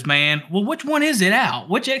Xboxes, man. Well, which one is it out?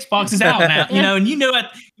 Which Xbox is out now? You know, and you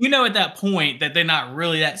know at that point that they're not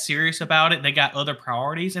really that serious about it. They got other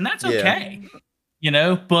priorities, and that's okay. You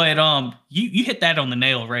know, but you hit that on the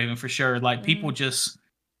nail, Raven, for sure. Like people just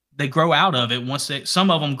they grow out of it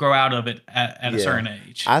some of them grow out of it at a certain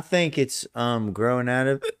age. I think it's growing out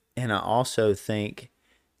of it. And I also think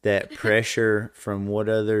that pressure from what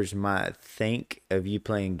others might think of you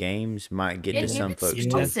playing games might get to some folks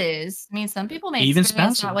too. I mean, some people may even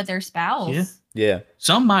experience that with their spouse. Yeah.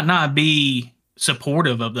 Some might not be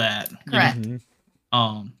supportive of that. Correct. You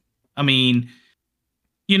know? I mean,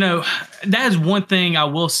 you know, that is one thing I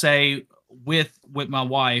will say with my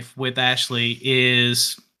wife, with Ashley,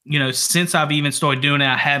 is, you know, since I've even started doing it,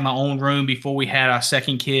 I had my own room before we had our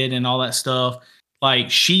second kid and all that stuff.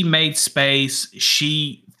 Like she made space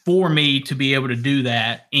for me to be able to do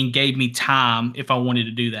that and gave me time if I wanted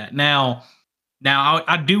to do that. Now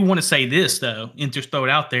I do want to say this though, and just throw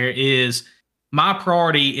it out there, is my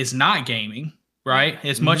priority is not gaming, right?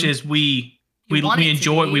 As much as we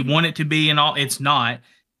enjoy it, we want it to be and all, it's not.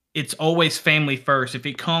 It's always family first. If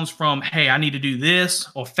it comes from, hey, I need to do this,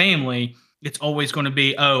 or family, it's always going to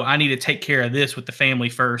be, I need to take care of this with the family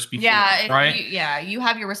first before, right? You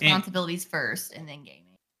have your responsibilities first and then gaming.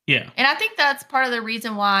 Yeah. And I think that's part of the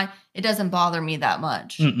reason why it doesn't bother me that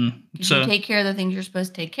much. So you take care of the things you're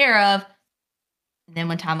supposed to take care of, and then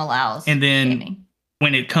when time allows, and then gaming.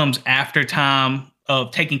 When it comes after time of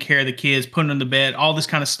taking care of the kids, putting them to bed, all this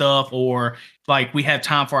kind of stuff, or like we have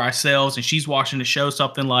time for ourselves and she's watching the show,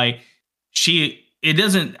 something like it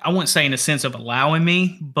doesn't, I wouldn't say in a sense of allowing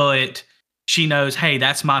me, but she knows, hey,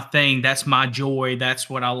 that's my thing. That's my joy. That's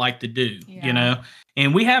what I like to do, you know?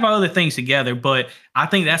 And we have other things together, but I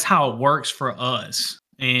think that's how it works for us.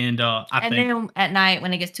 And then at night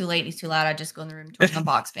when it gets too late, he's too loud. I just go in the room, turn on the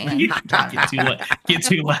box fan. Get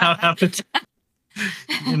too loud.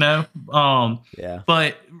 You know? Yeah.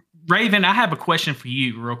 But Raven, I have a question for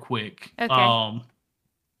you real quick. Okay.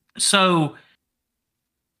 So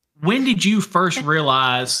when did you first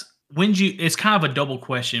realize, it's kind of a double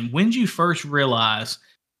question. When did you first realize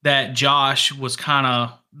that Josh was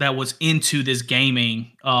that was into this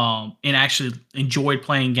gaming, and actually enjoyed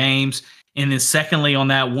playing games? And then secondly on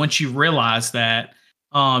that, once you realized that,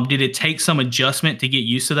 did it take some adjustment to get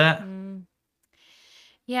used to that?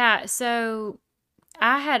 Yeah. So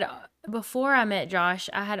before I met Josh,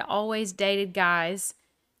 I had always dated guys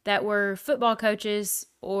that were football coaches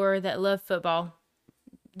or that loved football.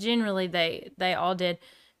 Generally, they all did.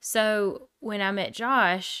 So when I met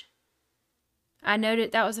Josh, I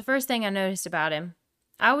noticed that was the first thing I noticed about him.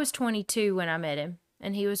 I was 22 when I met him,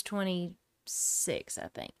 and he was 26, I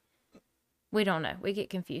think. We don't know. We get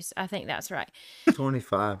confused. I think that's right.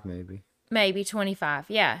 25, maybe. Maybe 25,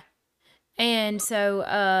 yeah. And so,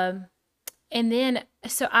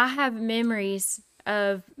 so I have memories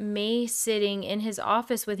of me sitting in his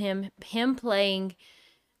office with him playing,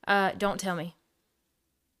 Don't Tell Me.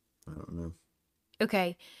 I don't know.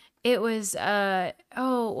 Okay. It was, why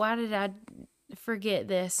did I forget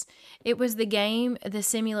this? It was the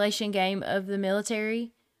simulation game of the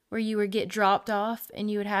military where you would get dropped off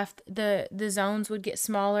and you would have, the zones would get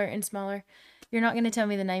smaller and smaller. You're not going to tell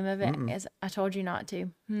me the name of it, as I told you not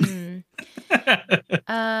to.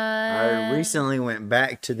 I recently went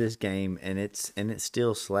back to this game, and it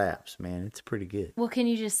still slaps, man. It's pretty good. Well, can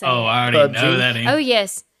you just say Oh, it? I already know that. Oh,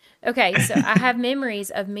 yes. Okay, so I have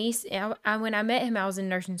memories of me. When I met him, I was in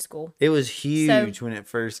nursing school. It was huge when it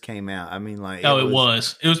first came out. I mean, like, it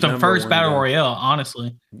was the first battle royale,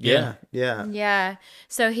 honestly. Yeah.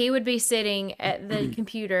 So he would be sitting at the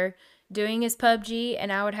computer doing his PUBG,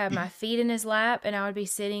 and I would have my feet in his lap, and I would be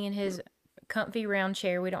sitting in his comfy round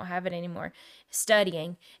chair. We don't have it anymore.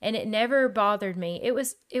 Studying, and it never bothered me. It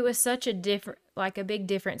was such a big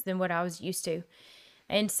difference than what I was used to,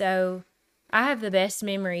 and so I have the best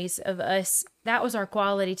memories of us. That was our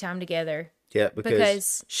quality time together. Yeah,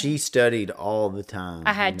 because she studied all the time.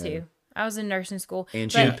 I had to. I was in nursing school.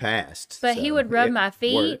 And she passed. But he would rub my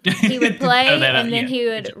feet. He would play, and then he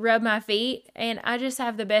would rub my feet. And I just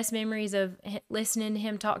have the best memories of listening to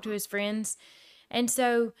him talk to his friends. And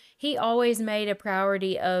so he always made a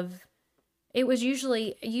priority of, it was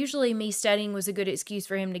usually me studying was a good excuse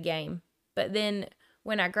for him to game. But then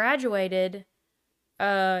when I graduated,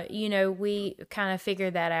 we kind of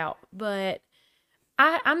figured that out. But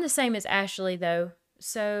I'm the same as Ashley, though.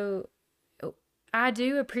 So I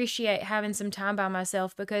do appreciate having some time by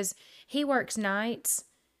myself because he works nights.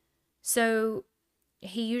 So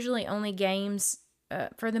he usually only games,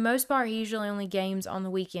 for the most part, he usually only games on the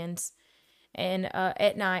weekends and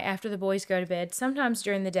at night after the boys go to bed. Sometimes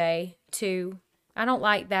during the day, too. I don't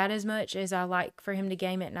like that as much as I like for him to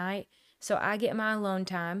game at night. So I get my alone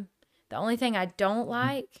time. The only thing I don't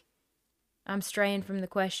like, I'm straying from the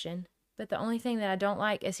question, but the only thing that I don't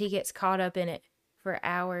like is he gets caught up in it for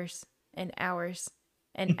hours and hours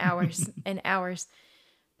and hours and hours.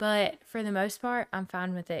 But for the most part, I'm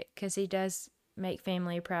fine with it because he does make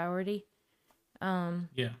family a priority.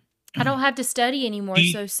 Yeah. I don't have to study anymore,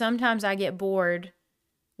 so sometimes I get bored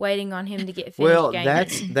waiting on him to get finished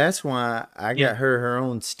gaming. That's why I got her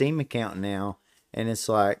own Steam account now, and it's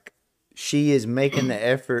like she is making the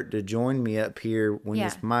effort to join me up here when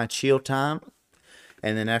it's my chill time,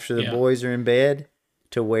 and then after the boys are in bed,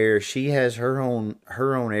 to where she has her own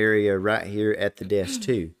area right here at the desk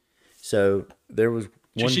too. So there was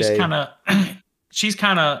one day she's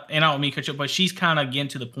kind of, and I don't mean to cut you, but she's kind of getting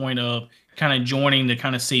to the point of kind of joining to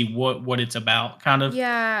kind of see what it's about, kind of.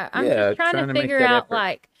 Yeah, I'm just trying to figure out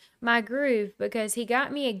like my groove because he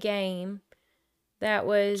got me a game that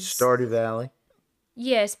was Stardew Valley.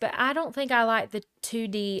 Yes, but I don't think I like the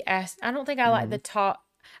 2D. I don't think I like the top.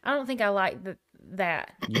 I don't think I like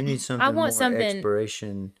that. You need something. I want something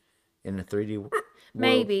exploration in the 3D world.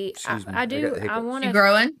 Maybe I do. I want to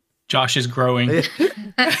growing. Josh is growing.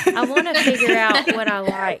 I want to figure out what I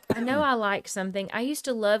like. I know I like something. I used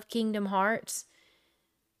to love Kingdom Hearts,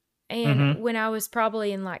 and when I was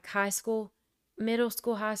probably in like middle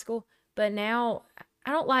school, high school. But now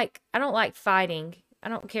I don't like fighting. I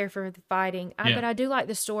don't care for the fighting. But I do like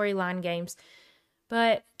the storyline games.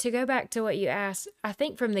 But to go back to what you asked, I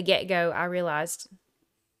think from the get-go I realized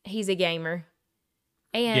he's a gamer.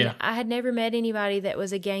 And I had never met anybody that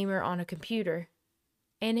was a gamer on a computer.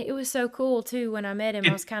 And it was so cool too when I met him.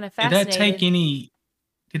 I was kind of fascinated.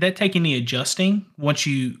 Did that take any adjusting once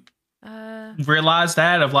you realized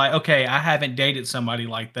that of like, okay, I haven't dated somebody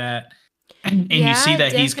like that, and you see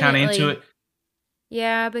that he's kind of into it?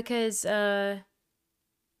 Yeah, because I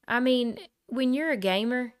mean, when you're a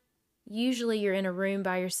gamer, usually you're in a room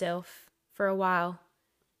by yourself for a while.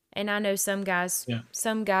 And I know some guys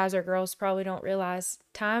or girls probably don't realize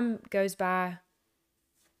time goes by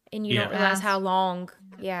and you don't realize how long.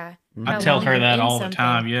 Yeah. I tell her that all the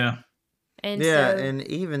time. Yeah. And and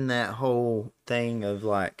even that whole thing of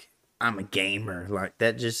like, I'm a gamer, like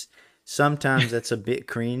that just sometimes that's a bit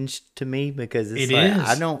cringe to me because it's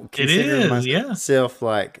I don't consider myself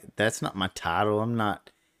like, that's not my title. I'm not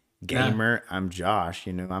gamer. I'm Josh,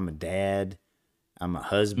 I'm a dad. I'm a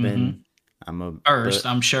husband. I'm a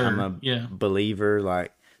I'm sure. I'm a believer.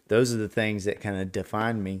 Like those are the things that kind of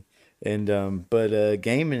define me. And but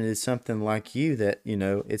gaming is something like you that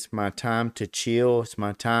it's my time to chill. It's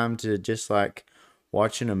my time to just like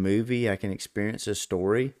watching a movie. I can experience a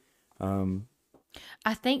story.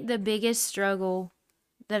 I think the biggest struggle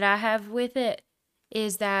that I have with it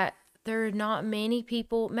is that there are not many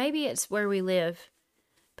people. Maybe it's where we live,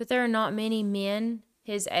 but there are not many men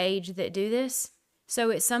his age that do this. So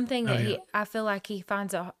it's something that I feel like he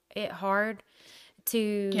finds it hard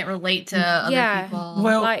to can't relate to other people.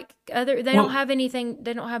 Well, like they don't have anything.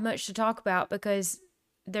 They don't have much to talk about because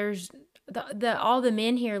there's all the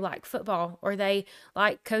men here like football or they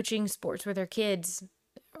like coaching sports with their kids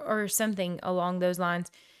or something along those lines.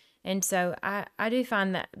 And so I do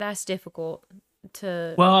find that that's difficult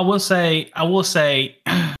to. Well, I will say,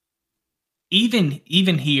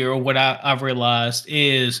 even here, what I've realized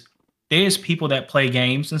is there's people that play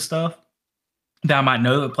games and stuff that I might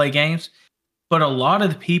know that play games, but a lot of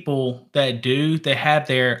the people that do, they have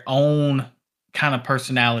their own kind of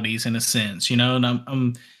personalities in a sense, and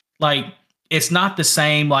I'm like, it's not the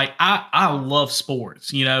same. Like I love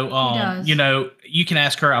sports, you can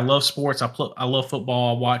ask her. I love sports. I love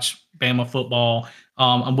football. I watch Bama football.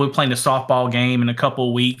 We're playing a softball game in a couple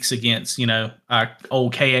of weeks against, our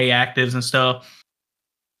old KA actives and stuff.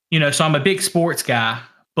 So I'm a big sports guy,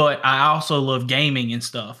 but I also love gaming and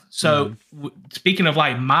stuff. So speaking of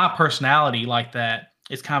like my personality like that,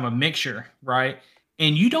 it's kind of a mixture, right?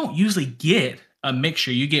 And you don't usually get a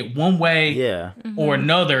mixture. You get one way or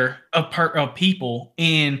another of people.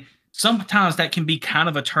 And sometimes that can be kind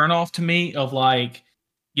of a turnoff to me of like,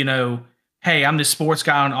 hey, I'm this sports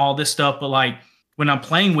guy and all this stuff, but like when I'm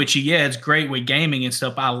playing with you, it's great with gaming and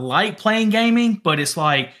stuff. I like playing gaming, but it's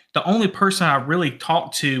like the only person I really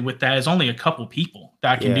talk to with that is only a couple people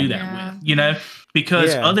that I can do that with,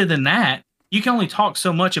 because other than that, you can only talk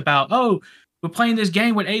so much about, we're playing this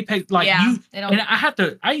game with Apex. Like and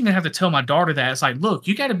I even have to tell my daughter that it's like, look,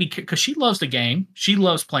 you got to be, because she loves the game. She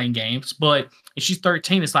loves playing games, but if she's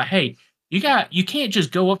 13, it's like, hey, you can't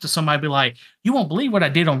just go up to somebody and be like, you won't believe what I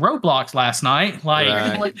did on Roblox last night. Like,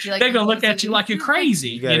 they're gonna look at you like you're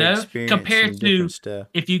crazy, compared to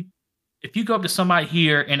if you go up to somebody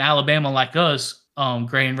here in Alabama like us,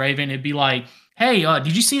 Gray and Raven, it'd be like, hey,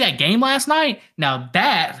 did you see that game last night? Now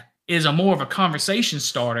that is a more of a conversation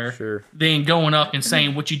starter than going up and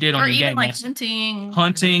saying what you did on your game. Or even like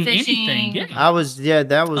hunting, anything. Yeah.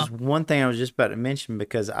 That was one thing I was just about to mention,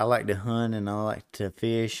 because I like to hunt and I like to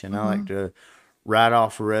fish and I like to ride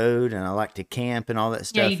off road and I like to camp and all that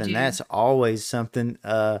stuff. And that's always something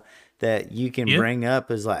that you can bring up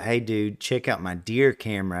is like, hey, dude, check out my deer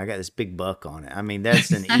camera. I got this big buck on it. I mean, that's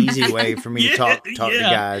an easy way for me to talk to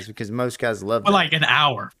guys, because most guys love that. Like an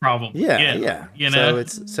hour, probably. Yeah.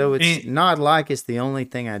 So it's not like it's the only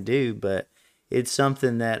thing I do, but it's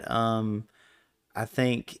something that I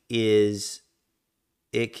think it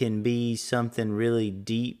can be something really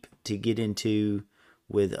deep to get into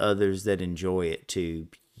with others that enjoy it too.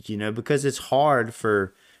 Because it's hard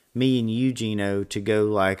for me and you, Gino, to go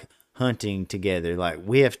like hunting together. Like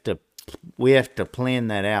we have to plan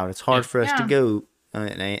that out. It's hard for us to go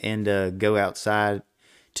and go outside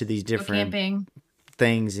to these different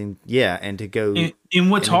things and to go.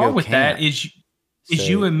 And what's hard with camp. That is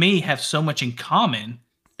you and me have so much in common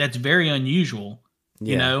that's very unusual.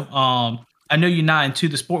 I know you're not into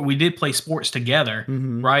the sport. We did play sports together,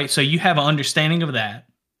 right? So you have an understanding of that,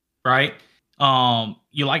 right?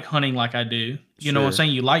 You like hunting like I do. You know what I'm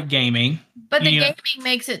saying? You like gaming. But the gaming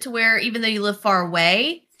makes it to where even though you live far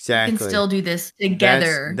away, you can still do this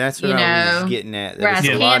together. That's what I was getting at. That it's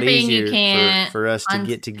a lot easier for us to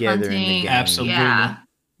get together in the game. Absolutely. Yeah.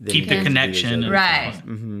 Keep the connection. Right.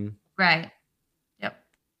 Mm-hmm. Right. Yep.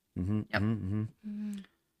 Mm-hmm. Yep. Mm-hmm.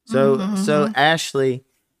 So Ashley,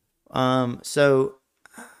 so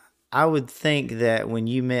I would think that when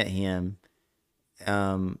you met him,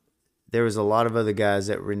 there was a lot of other guys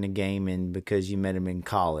that were in the gaming because you met him in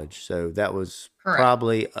college. So that was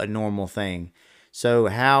probably a normal thing. So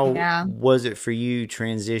how was it for you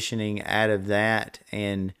transitioning out of that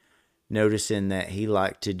and noticing that he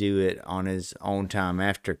liked to do it on his own time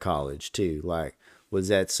after college too? Like, was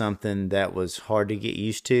that something that was hard to get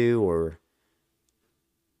used to, or?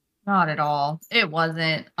 Not at all. It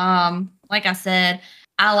wasn't. Like I said,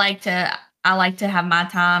 I like to have my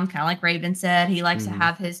time, kind of like Raven said. He likes to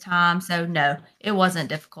have his time. So no, it wasn't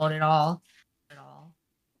difficult at all. At all.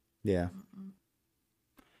 Yeah.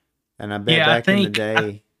 And I bet back in the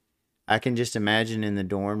day, I can just imagine in the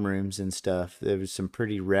dorm rooms and stuff, there was some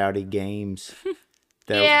pretty rowdy games.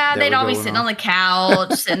 They'd all be sitting on the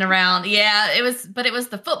couch, sitting around. Yeah, it was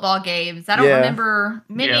the football games. I don't remember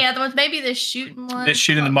many other ones. Maybe the shooting one. The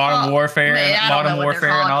shooting, the Modern Warfare, and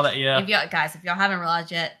all that. Yeah. If y'all haven't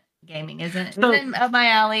realized yet, gaming isn't up my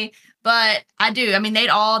alley. But I do. I mean,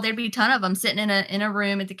 there'd be a ton of them sitting in a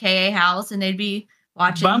room at the KA house, and they'd be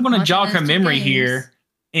watching. But I'm going to jog her memory here.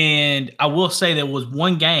 And I will say there was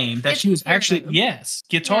one game that she was actually,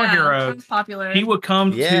 Guitar Hero. Popular. He would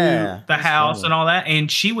come to the house and all that, and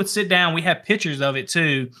she would sit down. We have pictures of it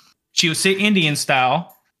too. She would sit Indian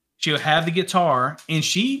style. She would have the guitar, and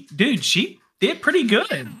she did pretty good.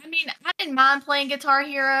 I mean, I didn't mind playing Guitar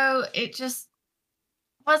Hero. It just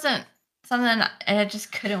wasn't something I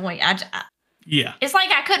just couldn't wait. It's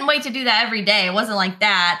like I couldn't wait to do that every day. It wasn't like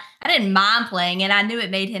that. I didn't mind playing it. I knew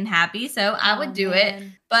it made him happy, so I would do it.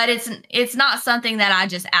 But it's not something that I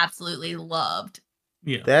just absolutely loved.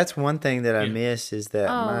 Yeah. That's one thing that I miss is that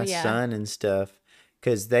my son and stuff,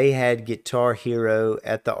 because they had Guitar Hero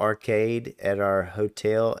at the arcade at our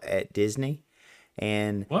hotel at Disney.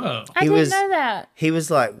 And I didn't know that. He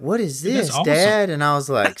was like, "What is this, awesome, Dad?" And I was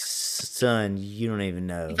like, "Son, you don't even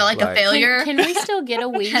know." You feel like a failure. Can we still get a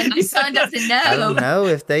Wii? My son doesn't know. I don't know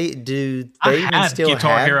if they do. They even still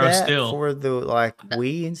Guitar have Hero that for the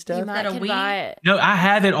Wii and stuff. You might could buy it. No, I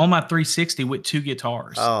have it on my 360 with 2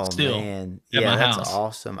 guitars. Oh still man, at my that's house.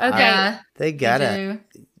 Awesome. Okay, they gotta.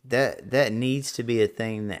 That needs to be a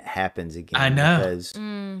thing that happens again. I know. Because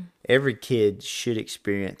every kid should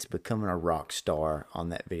experience becoming a rock star on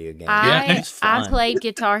that video game. I played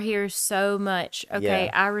Guitar Hero so much. Okay,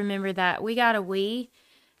 I remember that. We got a Wii.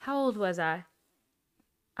 How old was I?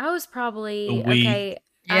 I was probably I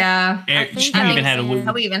think I even had a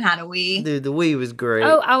Wii. We even had a Wii. Dude, the Wii was great.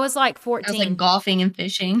 Oh, I was like 14. I was like golfing and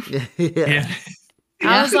fishing.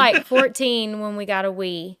 I was like 14 when we got a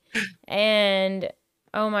Wii, and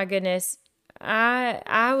oh my goodness,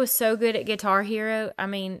 I was so good at Guitar Hero. I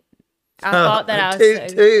mean, I thought that I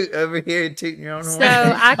was toot over here tooting your own horn. So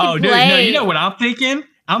I could play. No, you know what I'm thinking?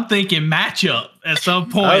 I'm thinking matchup at some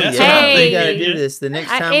point. That's what I'm thinking. We gotta do this the next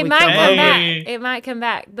time it might come back. It might come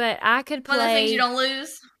back, but I could play. One of the things you don't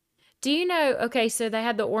lose. Do you know? Okay, so they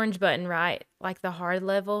had the orange button, right? Like the hard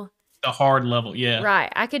level. The hard level, yeah.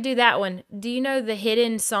 Right, I could do that one. Do you know the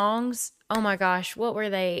hidden songs? Oh my gosh, what were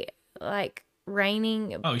they like?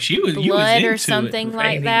 Raining blood or something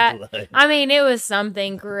like that. Blood. I mean, it was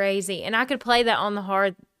something crazy, and I could play that on the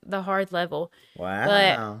hard level.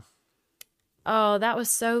 Wow! But that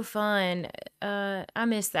was so fun. I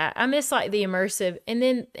miss that. I miss like the immersive, and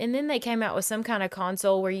then they came out with some kind of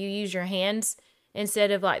console where you use your hands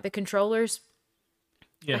instead of like the controllers.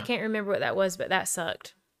 Yeah, I can't remember what that was, but that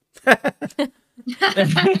sucked.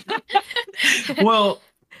 Well,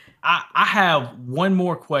 I have one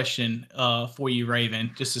more question for you,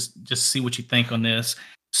 Raven, just to see what you think on this.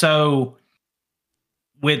 So,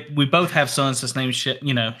 we both have sons. His name's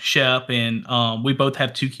Shep, and we both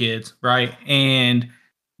have 2 kids, right? And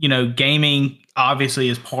gaming obviously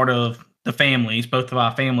is part of the families, both of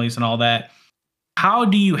our families, and all that. How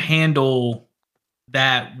do you handle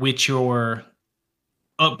that with your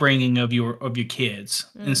upbringing of your kids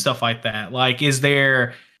and stuff like that? Like, is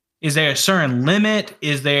there a certain limit?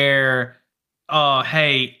 Is there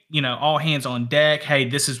hey, all hands on deck, hey,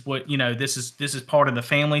 this is what this is part of the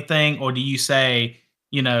family thing? Or do you say,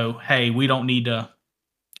 hey, we need to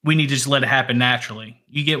just let it happen naturally?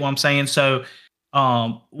 You get what I'm saying? So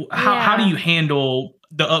how do you handle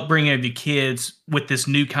the upbringing of your kids with this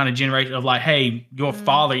new kind of generation of like, hey, your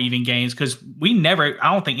father even games? Because I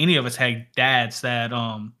don't think any of us had dads that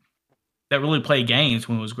really played games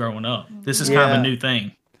when we was growing up. This is kind of a new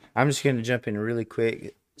thing. I'm just going to jump in really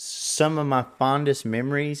quick. Some of my fondest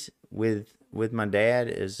memories with my dad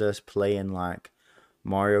is us playing like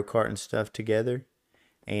Mario Kart and stuff together.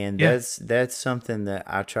 And that's something that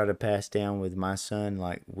I try to pass down with my son.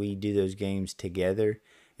 Like, we do those games together.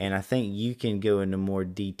 And I think you can go into more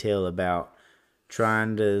detail about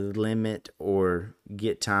trying to limit or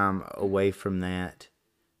get time away from that.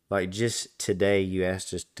 Like just today, you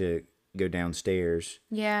asked us to go downstairs.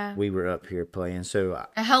 Yeah. We were up here playing. So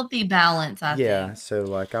A healthy balance, I think. so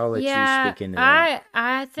like I'll let you speak into that.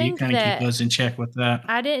 I You think kind of keep that us in check with that.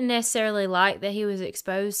 I didn't necessarily like that he was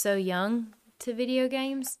exposed so young to video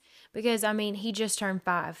games because, I mean, he just turned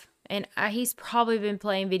 5. And he's probably been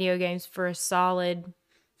playing video games for a solid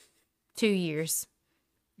 2 years.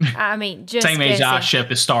 I mean, just Same age guessing.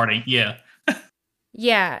 Shep is starting. Yeah.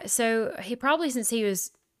 Yeah, so he probably since he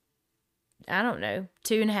was, I don't know,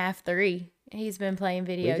 2.5, 3, he's been playing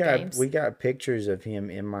video games. We got pictures of him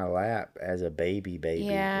in my lap as a baby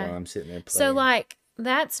Yeah. while I'm sitting there playing. So like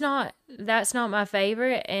that's not my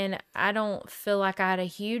favorite, and I don't feel like I had a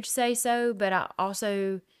huge say so, but I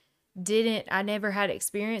also I never had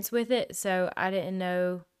experience with it, so I didn't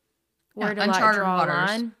know where to like draw a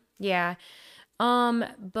line. Yeah.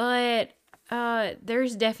 But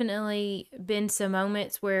there's definitely been some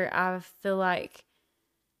moments where I feel like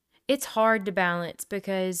it's hard to balance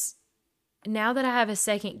because now that I have a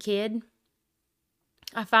second kid,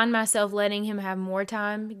 I find myself letting him have more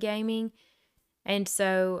time gaming, and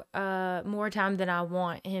so more time than I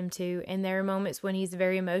want him to. And there are moments when he's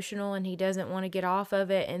very emotional and he doesn't want to get off of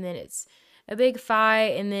it, and then it's a big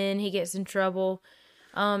fight, and then he gets in trouble.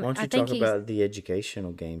 Why don't you talk about the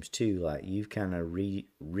educational games too? Like you've kind of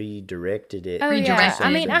redirected it. Oh yeah,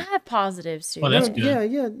 I mean I have positives too. Well, that's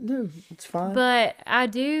good. Yeah, no, it's fine. But I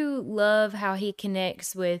do love how he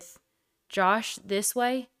connects with Josh this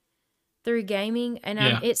way through gaming, and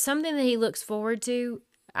it's something that he looks forward to.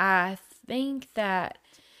 I think that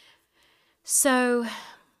so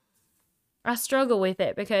I struggle with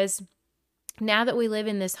it because now that we live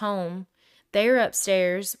in this home, they're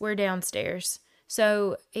upstairs, we're downstairs.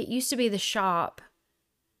 So it used to be the shop.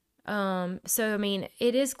 So I mean,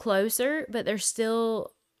 it is closer, but they're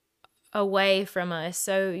still away from us.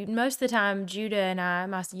 So most of the time, Judah and I,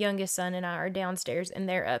 my youngest son and I, are downstairs and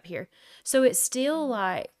they're up here. So it's still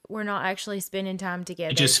like we're not actually spending time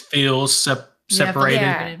together. It just feels separated.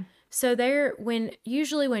 Yeah. So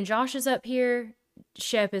usually when Josh is up here,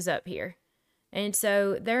 Shep is up here. And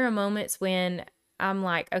so there are moments when I'm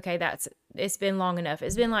like, okay, it's been long enough.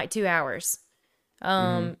 It's been like 2 hours.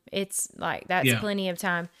 It's like, that's plenty of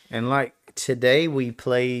time. And like today we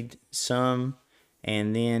played some,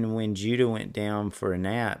 and then when Judah went down for a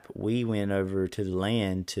nap, we went over to the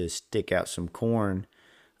land to stick out some corn,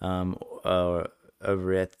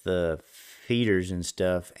 over at the feeders and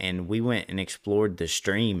stuff, and we went and explored the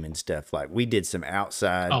stream and stuff. Like we did some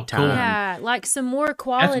outside time. Cool. Yeah, like some more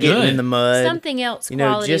quality. Getting in the mud. Something else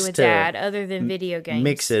quality with Dad other than video games.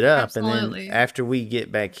 Mix it up. Absolutely. And then after we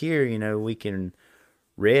get back here, we can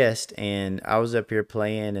rest. And I was up here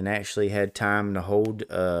playing and actually had time to hold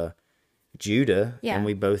Judah. Yeah. And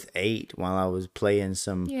we both ate while I was playing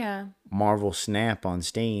some Marvel Snap on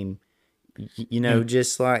Steam.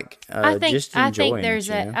 Just like just enjoying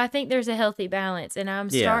I think there's a healthy balance, and I'm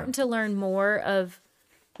starting to learn more of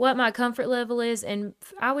what my comfort level is, and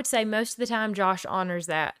I would say most of the time Josh honors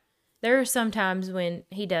that. There are some times when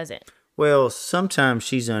he doesn't. Well, sometimes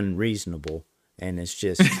she's unreasonable, and it's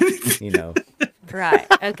just Right.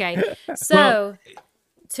 Okay. So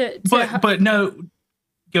but no,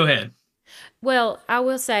 go ahead. Well, I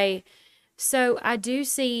will say, so I do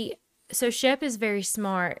see. So Shep is very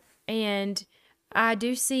smart. And I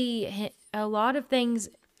do see a lot of things.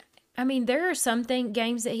 I mean, there are some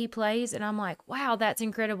games that he plays, and I'm like, wow, that's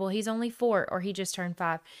incredible. He's only 4, or he just turned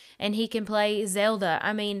 5, and he can play Zelda.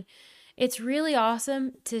 I mean, it's really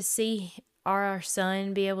awesome to see our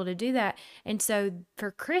son be able to do that. And so for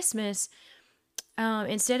Christmas,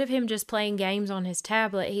 instead of him just playing games on his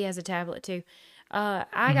tablet, he has a tablet too.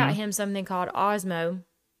 I got him something called Osmo.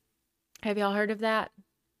 Have y'all heard of that?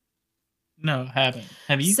 No, I haven't.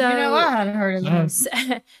 Have you? So, I hadn't heard of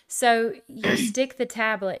that. So you stick the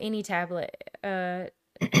tablet, any tablet,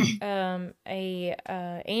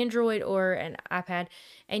 Android or an iPad,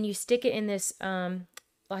 and you stick it in this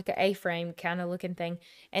like an A-frame kind of looking thing,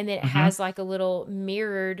 and then it has like a little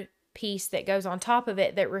mirrored piece that goes on top of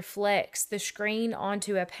it that reflects the screen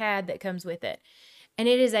onto a pad that comes with it, and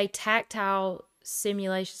it is a tactile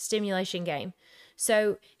stimulation game.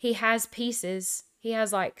 So he has pieces. He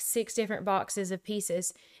has like 6 different boxes of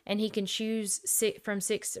pieces, and he can choose from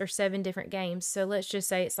 6 or 7 different games. So let's just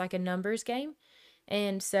say it's like a numbers game.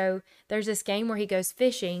 And so there's this game where he goes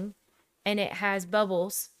fishing, and it has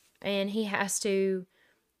bubbles, and he has to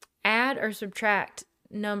add or subtract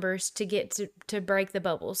numbers to get to break the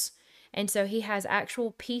bubbles. And so he has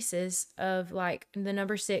actual pieces of like the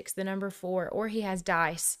number 6, the number 4, or he has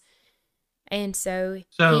dice. And so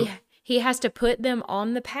he has to put them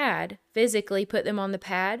on the pad, physically put them on the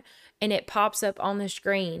pad, and it pops up on the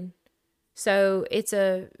screen. So it's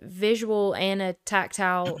a visual and a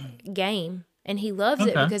tactile game. And he loves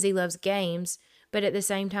it because he loves games. But at the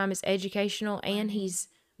same time, it's educational and he's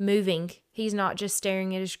moving. He's not just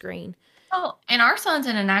staring at a screen. Oh, and our son's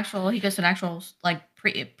in he goes to an actual like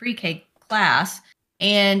pre-K class,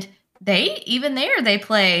 and they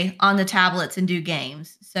play on the tablets and do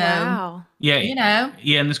games. So wow. Yeah,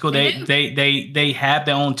 in the school they have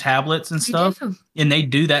their own tablets and stuff, and they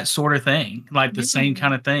do that sort of thing, like the same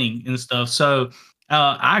kind of thing and stuff. So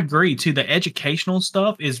I agree too. The educational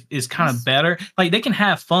stuff is kind of better. Like they can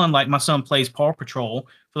have fun. Like my son plays Paw Patrol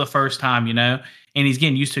for the first time, and he's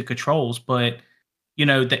getting used to controls. But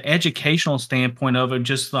the educational standpoint of it,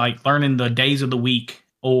 just like learning the days of the week,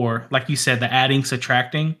 or like you said, the adding,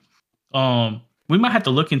 subtracting. We might have to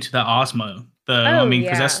look into the Osmo.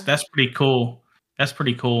 Because that's pretty cool. That's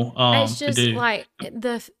pretty cool. It's just to do. like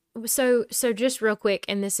so just real quick,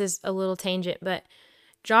 and this is a little tangent, but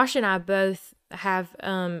Josh and I both have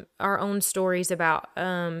our own stories about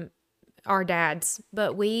our dads,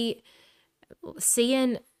 but we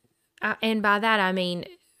seeing, and by that I mean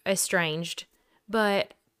estranged,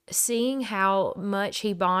 but seeing how much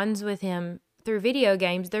he bonds with him through video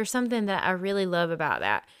games, there's something that I really love about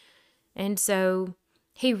that. And so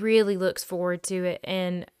he really looks forward to it,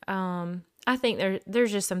 and I think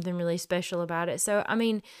there's just something really special about it. So I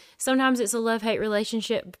mean, sometimes it's a love-hate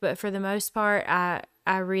relationship, but for the most part,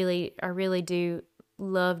 I really do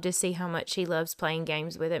love to see how much he loves playing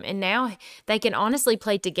games with him. And now they can honestly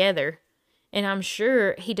play together. And I'm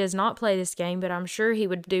sure he does not play this game, but I'm sure he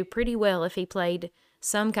would do pretty well if he played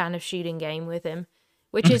some kind of shooting game with him,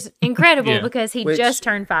 which is incredible because he just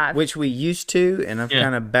turned 5. Which we used to, and I've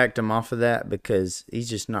kind of backed him off of that because he's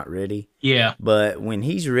just not ready. Yeah. But when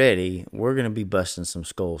he's ready, we're going to be busting some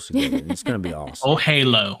skulls together, and it's going to be awesome. Oh,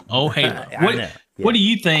 Halo. What do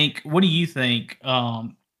you think? What do you think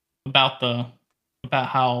about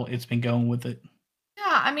how it's been going with it?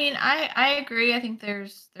 Yeah, I mean, I agree. I think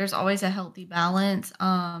there's always a healthy balance.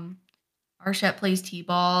 Arshep plays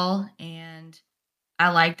t-ball, and I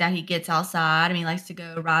like that he gets outside. I mean, he likes to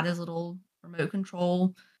go ride his little remote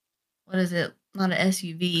control. What is it? Not an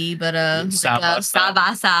SUV, but side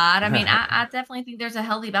by side. I mean, I definitely think there's a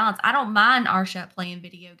healthy balance. I don't mind Arshep playing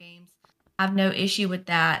video games. I have no issue with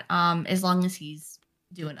that, as long as he's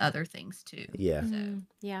doing other things too. Yeah.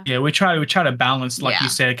 So, we try to balance, like you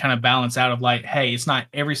said, kind of balance out of like, hey, it's not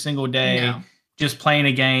every single day just playing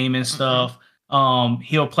a game and stuff.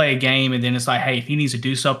 He'll play a game, and then it's like, hey, if he needs to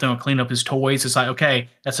do something or clean up his toys, it's like, okay,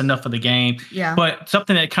 that's enough for the game. Yeah. But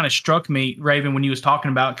something that kind of struck me, Raven, when you was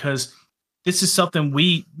talking about, because this is something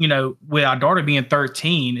we, with our daughter being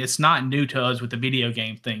 13, it's not new to us with the video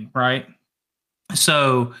game thing, right?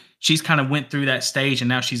 So she's kind of went through that stage, and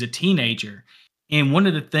now she's a teenager. And one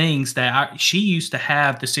of the things that she used to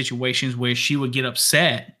have the situations where she would get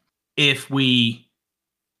upset if we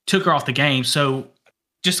took her off the game. So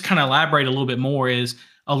just kind of elaborate a little bit more, is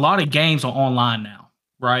a lot of games are online now,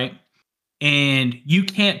 right? And you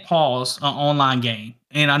can't pause an online game.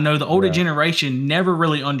 And I know the older generation never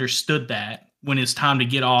really understood that when it's time to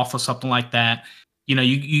get off or something like that.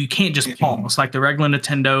 You can't just pause. Like the regular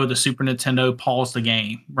Nintendo, the Super Nintendo, pause the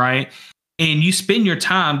game, right? And you spend your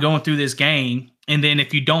time going through this game, and then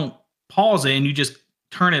if you don't pause it and you just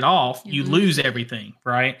turn it off, you lose everything,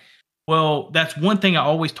 right? Well, that's one thing I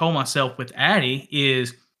always told myself with Addie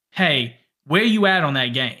is, hey, where you at on that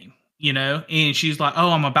game? And she's like, oh,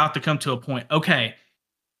 I'm about to come to a point. Okay.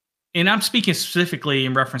 And I'm speaking specifically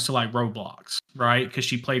in reference to like Roblox, right? Because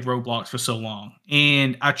she played Roblox for so long.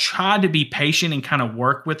 And I tried to be patient and kind of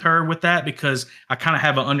work with her with that, because I kind of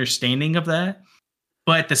have an understanding of that.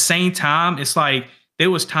 But at the same time, it's like there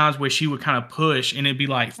was times where she would kind of push, and it'd be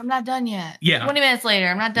like, I'm not done yet. Yeah. 20 minutes later,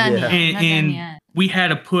 I'm not done yet. And we had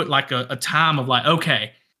to put like a time of like,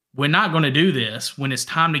 okay, we're not going to do this. When it's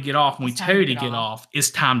time to get off, when we tell you to get off, it's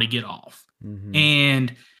time to get off. Mm-hmm.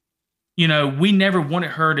 And, we never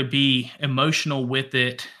wanted her to be emotional with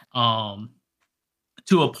it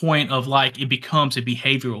to a point of like it becomes a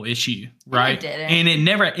behavioral issue, right? And it didn't. And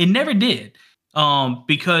it never did.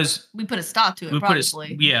 Because we put a stop to it. We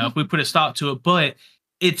put a stop to it, but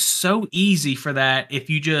it's so easy for that. If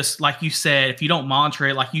you just, like you said, if you don't monitor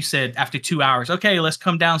it, like you said, after 2 hours, okay, let's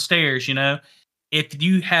come downstairs. If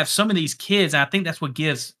you have some of these kids, and I think that's what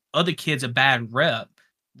gives other kids a bad rep,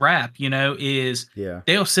 rap, is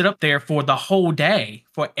they'll sit up there for the whole day,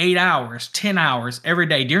 for 8 hours, 10 hours every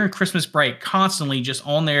day during Christmas break, constantly just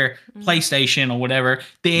on their PlayStation or whatever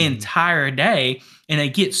the entire day. And they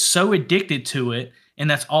get so addicted to it. And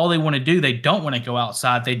that's all they want to do. They don't want to go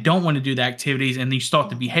outside. They don't want to do the activities. And you start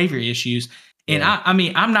the behavior issues. And I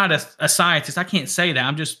mean, I'm not a scientist. I can't say that.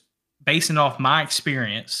 I'm just basing it off my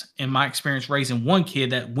experience and my experience raising one kid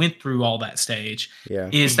that went through all that stage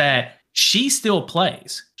is that she still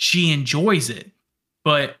plays. She enjoys it,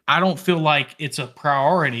 but I don't feel like it's a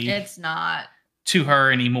priority. It's not to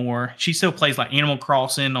her anymore. She still plays like Animal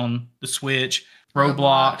Crossing on the Switch,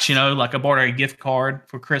 Roblox, like I bought her a gift card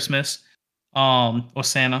for Christmas. Or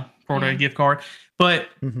Santa brought her a gift card. But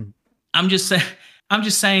I'm just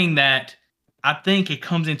saying that I think it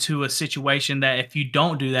comes into a situation that if you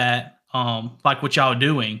don't do that, like what y'all are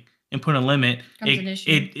doing and put a limit,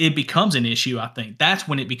 it becomes an issue. I think that's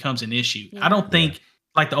when it becomes an issue. I don't think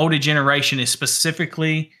like the older generation is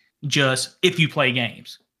specifically just if you play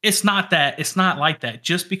games. It's not that. It's not like that.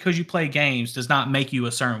 Just because you play games does not make you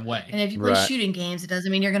a certain way. And if you play shooting games, it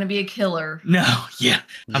doesn't mean you're going to be a killer. No,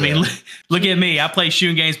 I mean, look at me. I play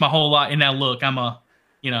shooting games my whole life, and now look, I'm a,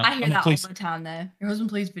 I hear that all the time, though. Your husband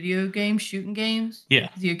plays video games, shooting games. Yeah.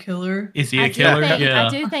 Is he a killer? Is he a killer? I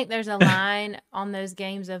do think there's a line on those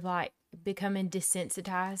games of like becoming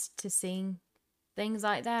desensitized to seeing things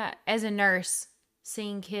like that. As a nurse,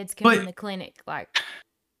 seeing kids come in the clinic, but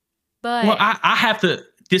I have to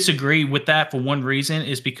disagree with that for one reason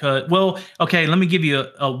is because, okay, let me give you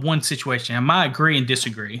a one situation. I might agree and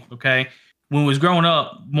disagree, okay? When I was growing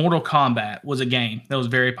up, Mortal Kombat was a game that was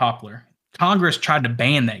very popular. Congress tried to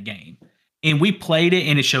ban that game. And we played it,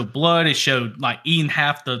 and it showed blood. It showed, like, eating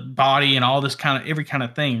half the body and all this every kind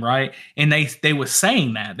of thing, right? And they were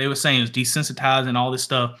saying that. They were saying it was desensitized and all this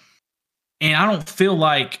stuff. And I don't feel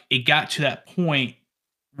like it got to that point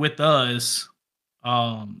with us,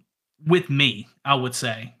 with me, I would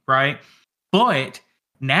say, right? But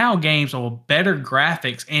now games are better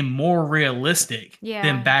graphics and more realistic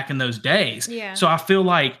than back in those days. Yeah. So I feel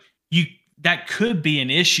like that could be an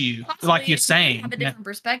issue, possibly, like you're saying. You have a different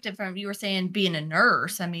perspective from you were saying being a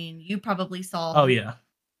nurse. I mean, you probably saw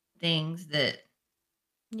things that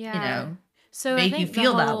so make you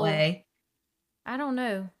feel that way. I don't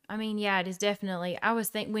know. I mean, it is definitely. I was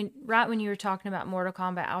thinking when you were talking about Mortal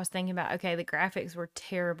Kombat, I was thinking about the graphics were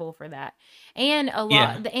terrible for that, and a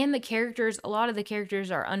lot and the characters. A lot of the characters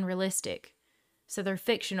are unrealistic, so they're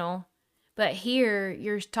fictional. But here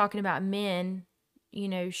you're talking about men,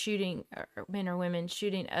 shooting men or women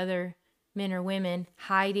shooting other men or women,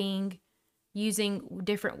 hiding, using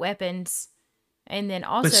different weapons, and then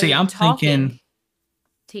also I'm talking thinking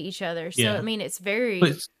to each other. So I mean, it's very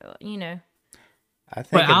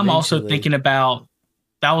But I'm also thinking about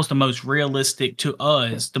that was the most realistic to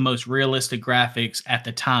us, the most realistic graphics at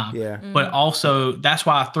the time. Yeah. But also, that's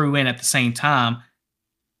why I threw in at the same time,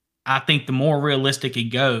 I think the more realistic it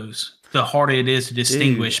goes, the harder it is to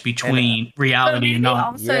distinguish between reality and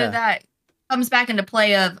not. Also, that comes back into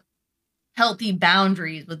play of healthy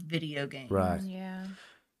boundaries with video games. Right. Yeah.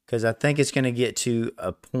 Because I think it's going to get to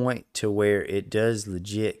a point to where it does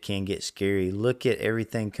can get scary. Look at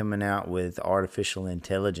everything coming out with artificial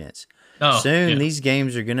intelligence. Soon, these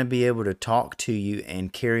games are going to be able to talk to you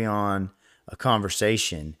and carry on a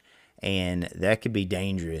conversation. And that could be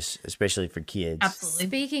dangerous, especially for kids. Absolutely.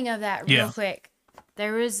 Speaking of that, real quick,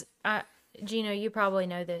 there was, Gino, you probably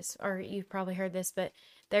know this, or you've probably heard this, but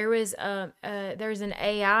there was there's an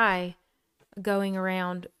AI going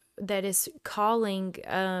around that is calling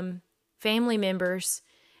family members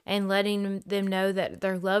and letting them know that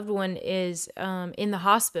their loved one is in the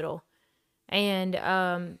hospital,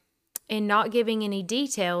 and not giving any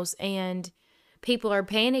details, and people are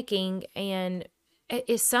panicking, and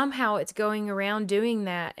somehow it's going around doing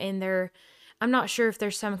that, and I'm not sure if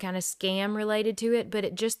there's some kind of scam related to it,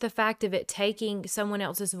 but just the fact of it taking someone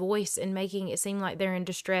else's voice and making it seem like they're in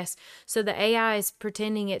distress. So the AI is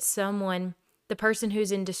pretending it's someone, the person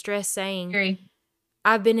who's in distress, saying,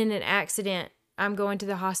 I've been in an accident, I'm going to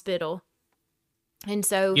the hospital. And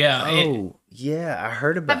so I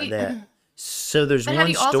heard about that. So there's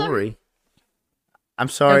one story. I'm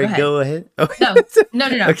sorry, go ahead. Okay. No.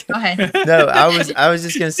 Okay. Go ahead. No, I was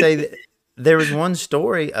just gonna say that there was one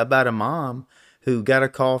story about a mom who got a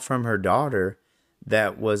call from her daughter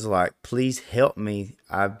that was like, "Please help me.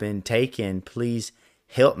 I've been taken. Please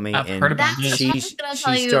help me." I've heard about this. She starts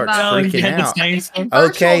freaking out.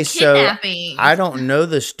 Okay, so I don't know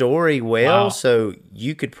the story well, so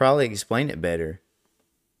you could probably explain it better.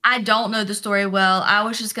 I don't know the story well. I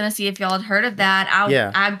was just going to see if y'all had heard of that.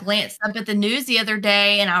 I glanced up at the news the other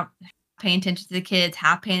day, and paying attention to the kids,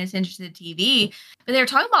 half paying attention to the TV. But they were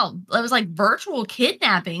talking about, it was like virtual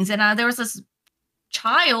kidnappings. And there was this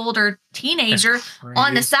child or teenager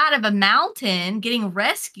on the side of a mountain getting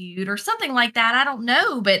rescued or something like that. I don't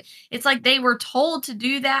know, but it's like they were told to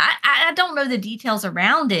do that. I don't know the details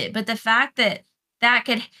around it, but the fact that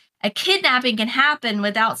a kidnapping can happen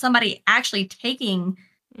without somebody actually taking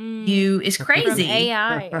you is crazy. From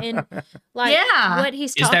AI and like what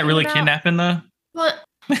he's talking about. Is that really kidnapping though? Well,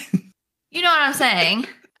 you know what I'm saying.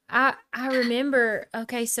 I remember.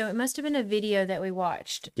 Okay, so it must have been a video that we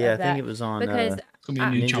watched. Yeah, I think it was on because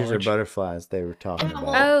Ninjas or Butterflies. They were talking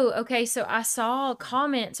about. Oh, okay. So I saw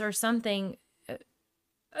comments or something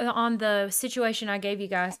on the situation I gave you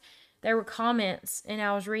guys. There were comments, and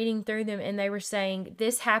I was reading through them, and they were saying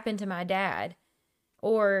this happened to my dad,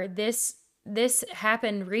 or this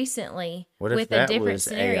happened recently with a different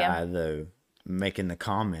scenario. What if that was AI though, making the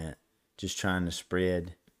comment, just trying to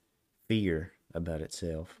spread fear about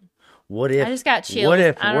itself? What if I just got chills. What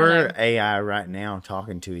if we're AI right now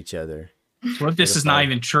talking to each other? So what if this is not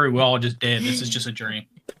even true? We're all just dead. This is just a dream.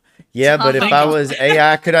 Yeah, but if I was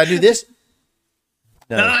AI, could I do this?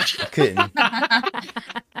 No, I couldn't.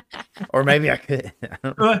 Or maybe I could.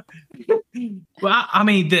 Well, I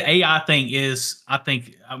mean, the AI thing is, I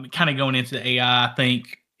think, I'm kind of going into the AI. I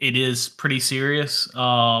think it is pretty serious.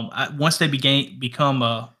 Once they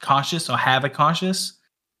become conscious or have a conscious,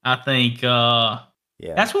 I think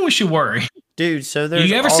that's when we should worry. Dude, so there's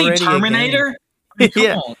you ever seen Terminator? I mean,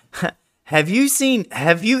 come on. Have you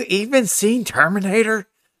even seen Terminator?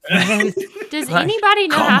 Does anybody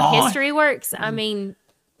know how history works? I mean,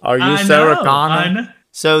 are you Sarah Connor?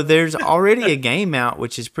 So there's already a game out,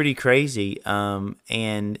 which is pretty crazy,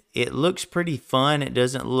 and it looks pretty fun. It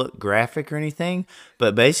doesn't look graphic or anything,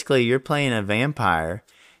 but basically you're playing a vampire,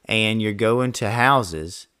 and you're going to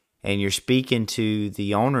houses, and you're speaking to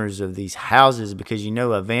the owners of these houses because you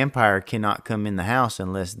know a vampire cannot come in the house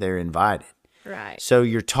unless they're invited. Right. So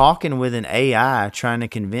you're talking with an AI trying to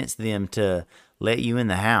convince them to let you in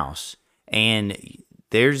the house, and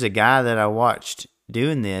there's a guy that I watched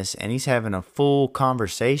doing this, and he's having a full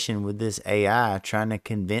conversation with this AI trying to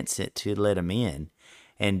convince it to let him in.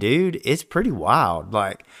 And dude, it's pretty wild.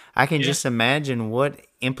 Like, I can just imagine what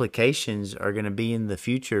implications are going to be in the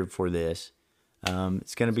future for this.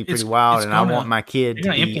 It's going to be pretty wild, and I want my kid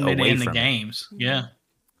to be away from it. In the games. Yeah.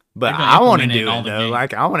 But I want to do it though.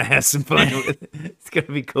 Like, I want to have some fun with it. It's going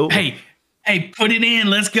to be cool. Hey, put it in.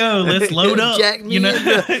 Let's go. Let's load up. Jack me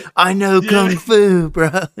I know Kung Fu, bro.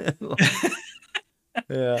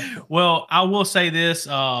 Yeah. Well, I will say this.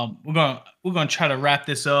 We're gonna try to wrap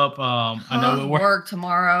this up. I know we work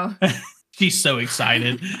tomorrow. She's so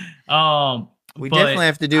excited. We definitely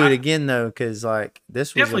have to do it again though, because like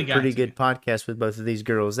this was a pretty good podcast with both of these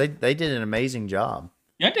girls. They did an amazing job.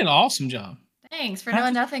 Yeah, I did an awesome job. Thanks for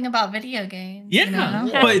knowing nothing about video games. Yeah,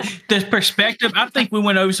 you know? But the perspective, I think we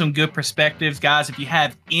went over some good perspectives, guys. If you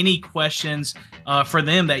have any questions for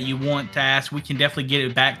them that you want to ask, we can definitely get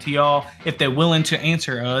it back to y'all if they're willing to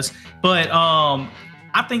answer us. But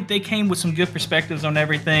I think they came with some good perspectives on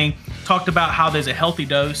everything. Talked about how there's a healthy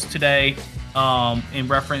dose today in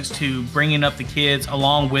reference to bringing up the kids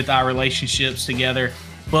along with our relationships together.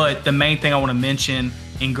 But the main thing I want to mention,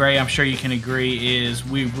 and Gray, I'm sure you can agree, is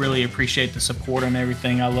we really appreciate the support on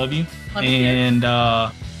everything. I love you. And,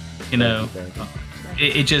 you know,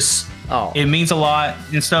 it just, it means a lot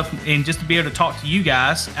and stuff. And just to be able to talk to you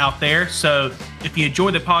guys out there. So if you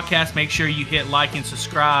enjoy the podcast, make sure you hit like and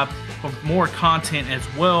subscribe for more content as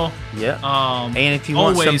well. Yeah. And if you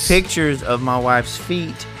want some pictures of my wife's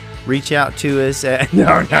feet, reach out to us at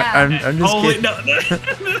I'm just kidding.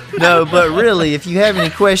 No, but really, if you have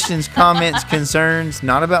any questions, comments, concerns,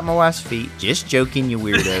 not about my wife's feet, just joking, you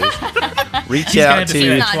weirdos. Reach out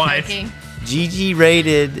to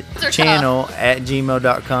GGRated channel at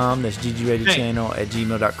gmail.com. That's GGRated channel at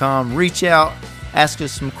gmail.com. Reach out, ask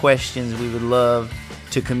us some questions. We would love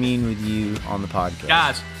to commune with you on the podcast.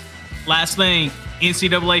 Guys, last thing.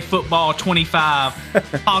 NCAA football 25,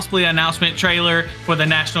 possibly an announcement trailer for the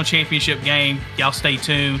national championship game. Y'all stay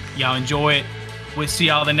tuned. Y'all enjoy it. We'll see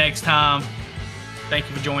y'all the next time. Thank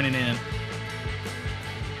you for joining in.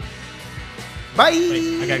 Bye.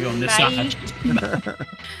 Wait, I gotta go on this side.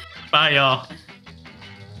 Bye, y'all.